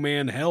Encino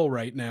Man hell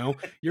right now.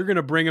 You're going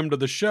to bring him to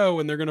the show,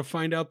 and they're going to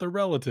find out they're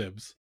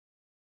relatives.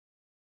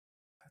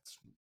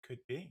 Could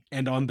be.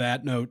 And on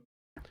that note,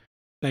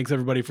 thanks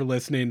everybody for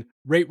listening.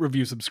 Rate,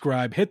 review,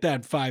 subscribe. Hit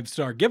that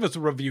 5-star. Give us a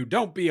review.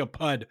 Don't be a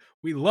pud.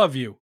 We love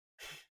you.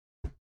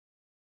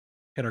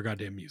 Hit our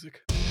goddamn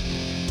music.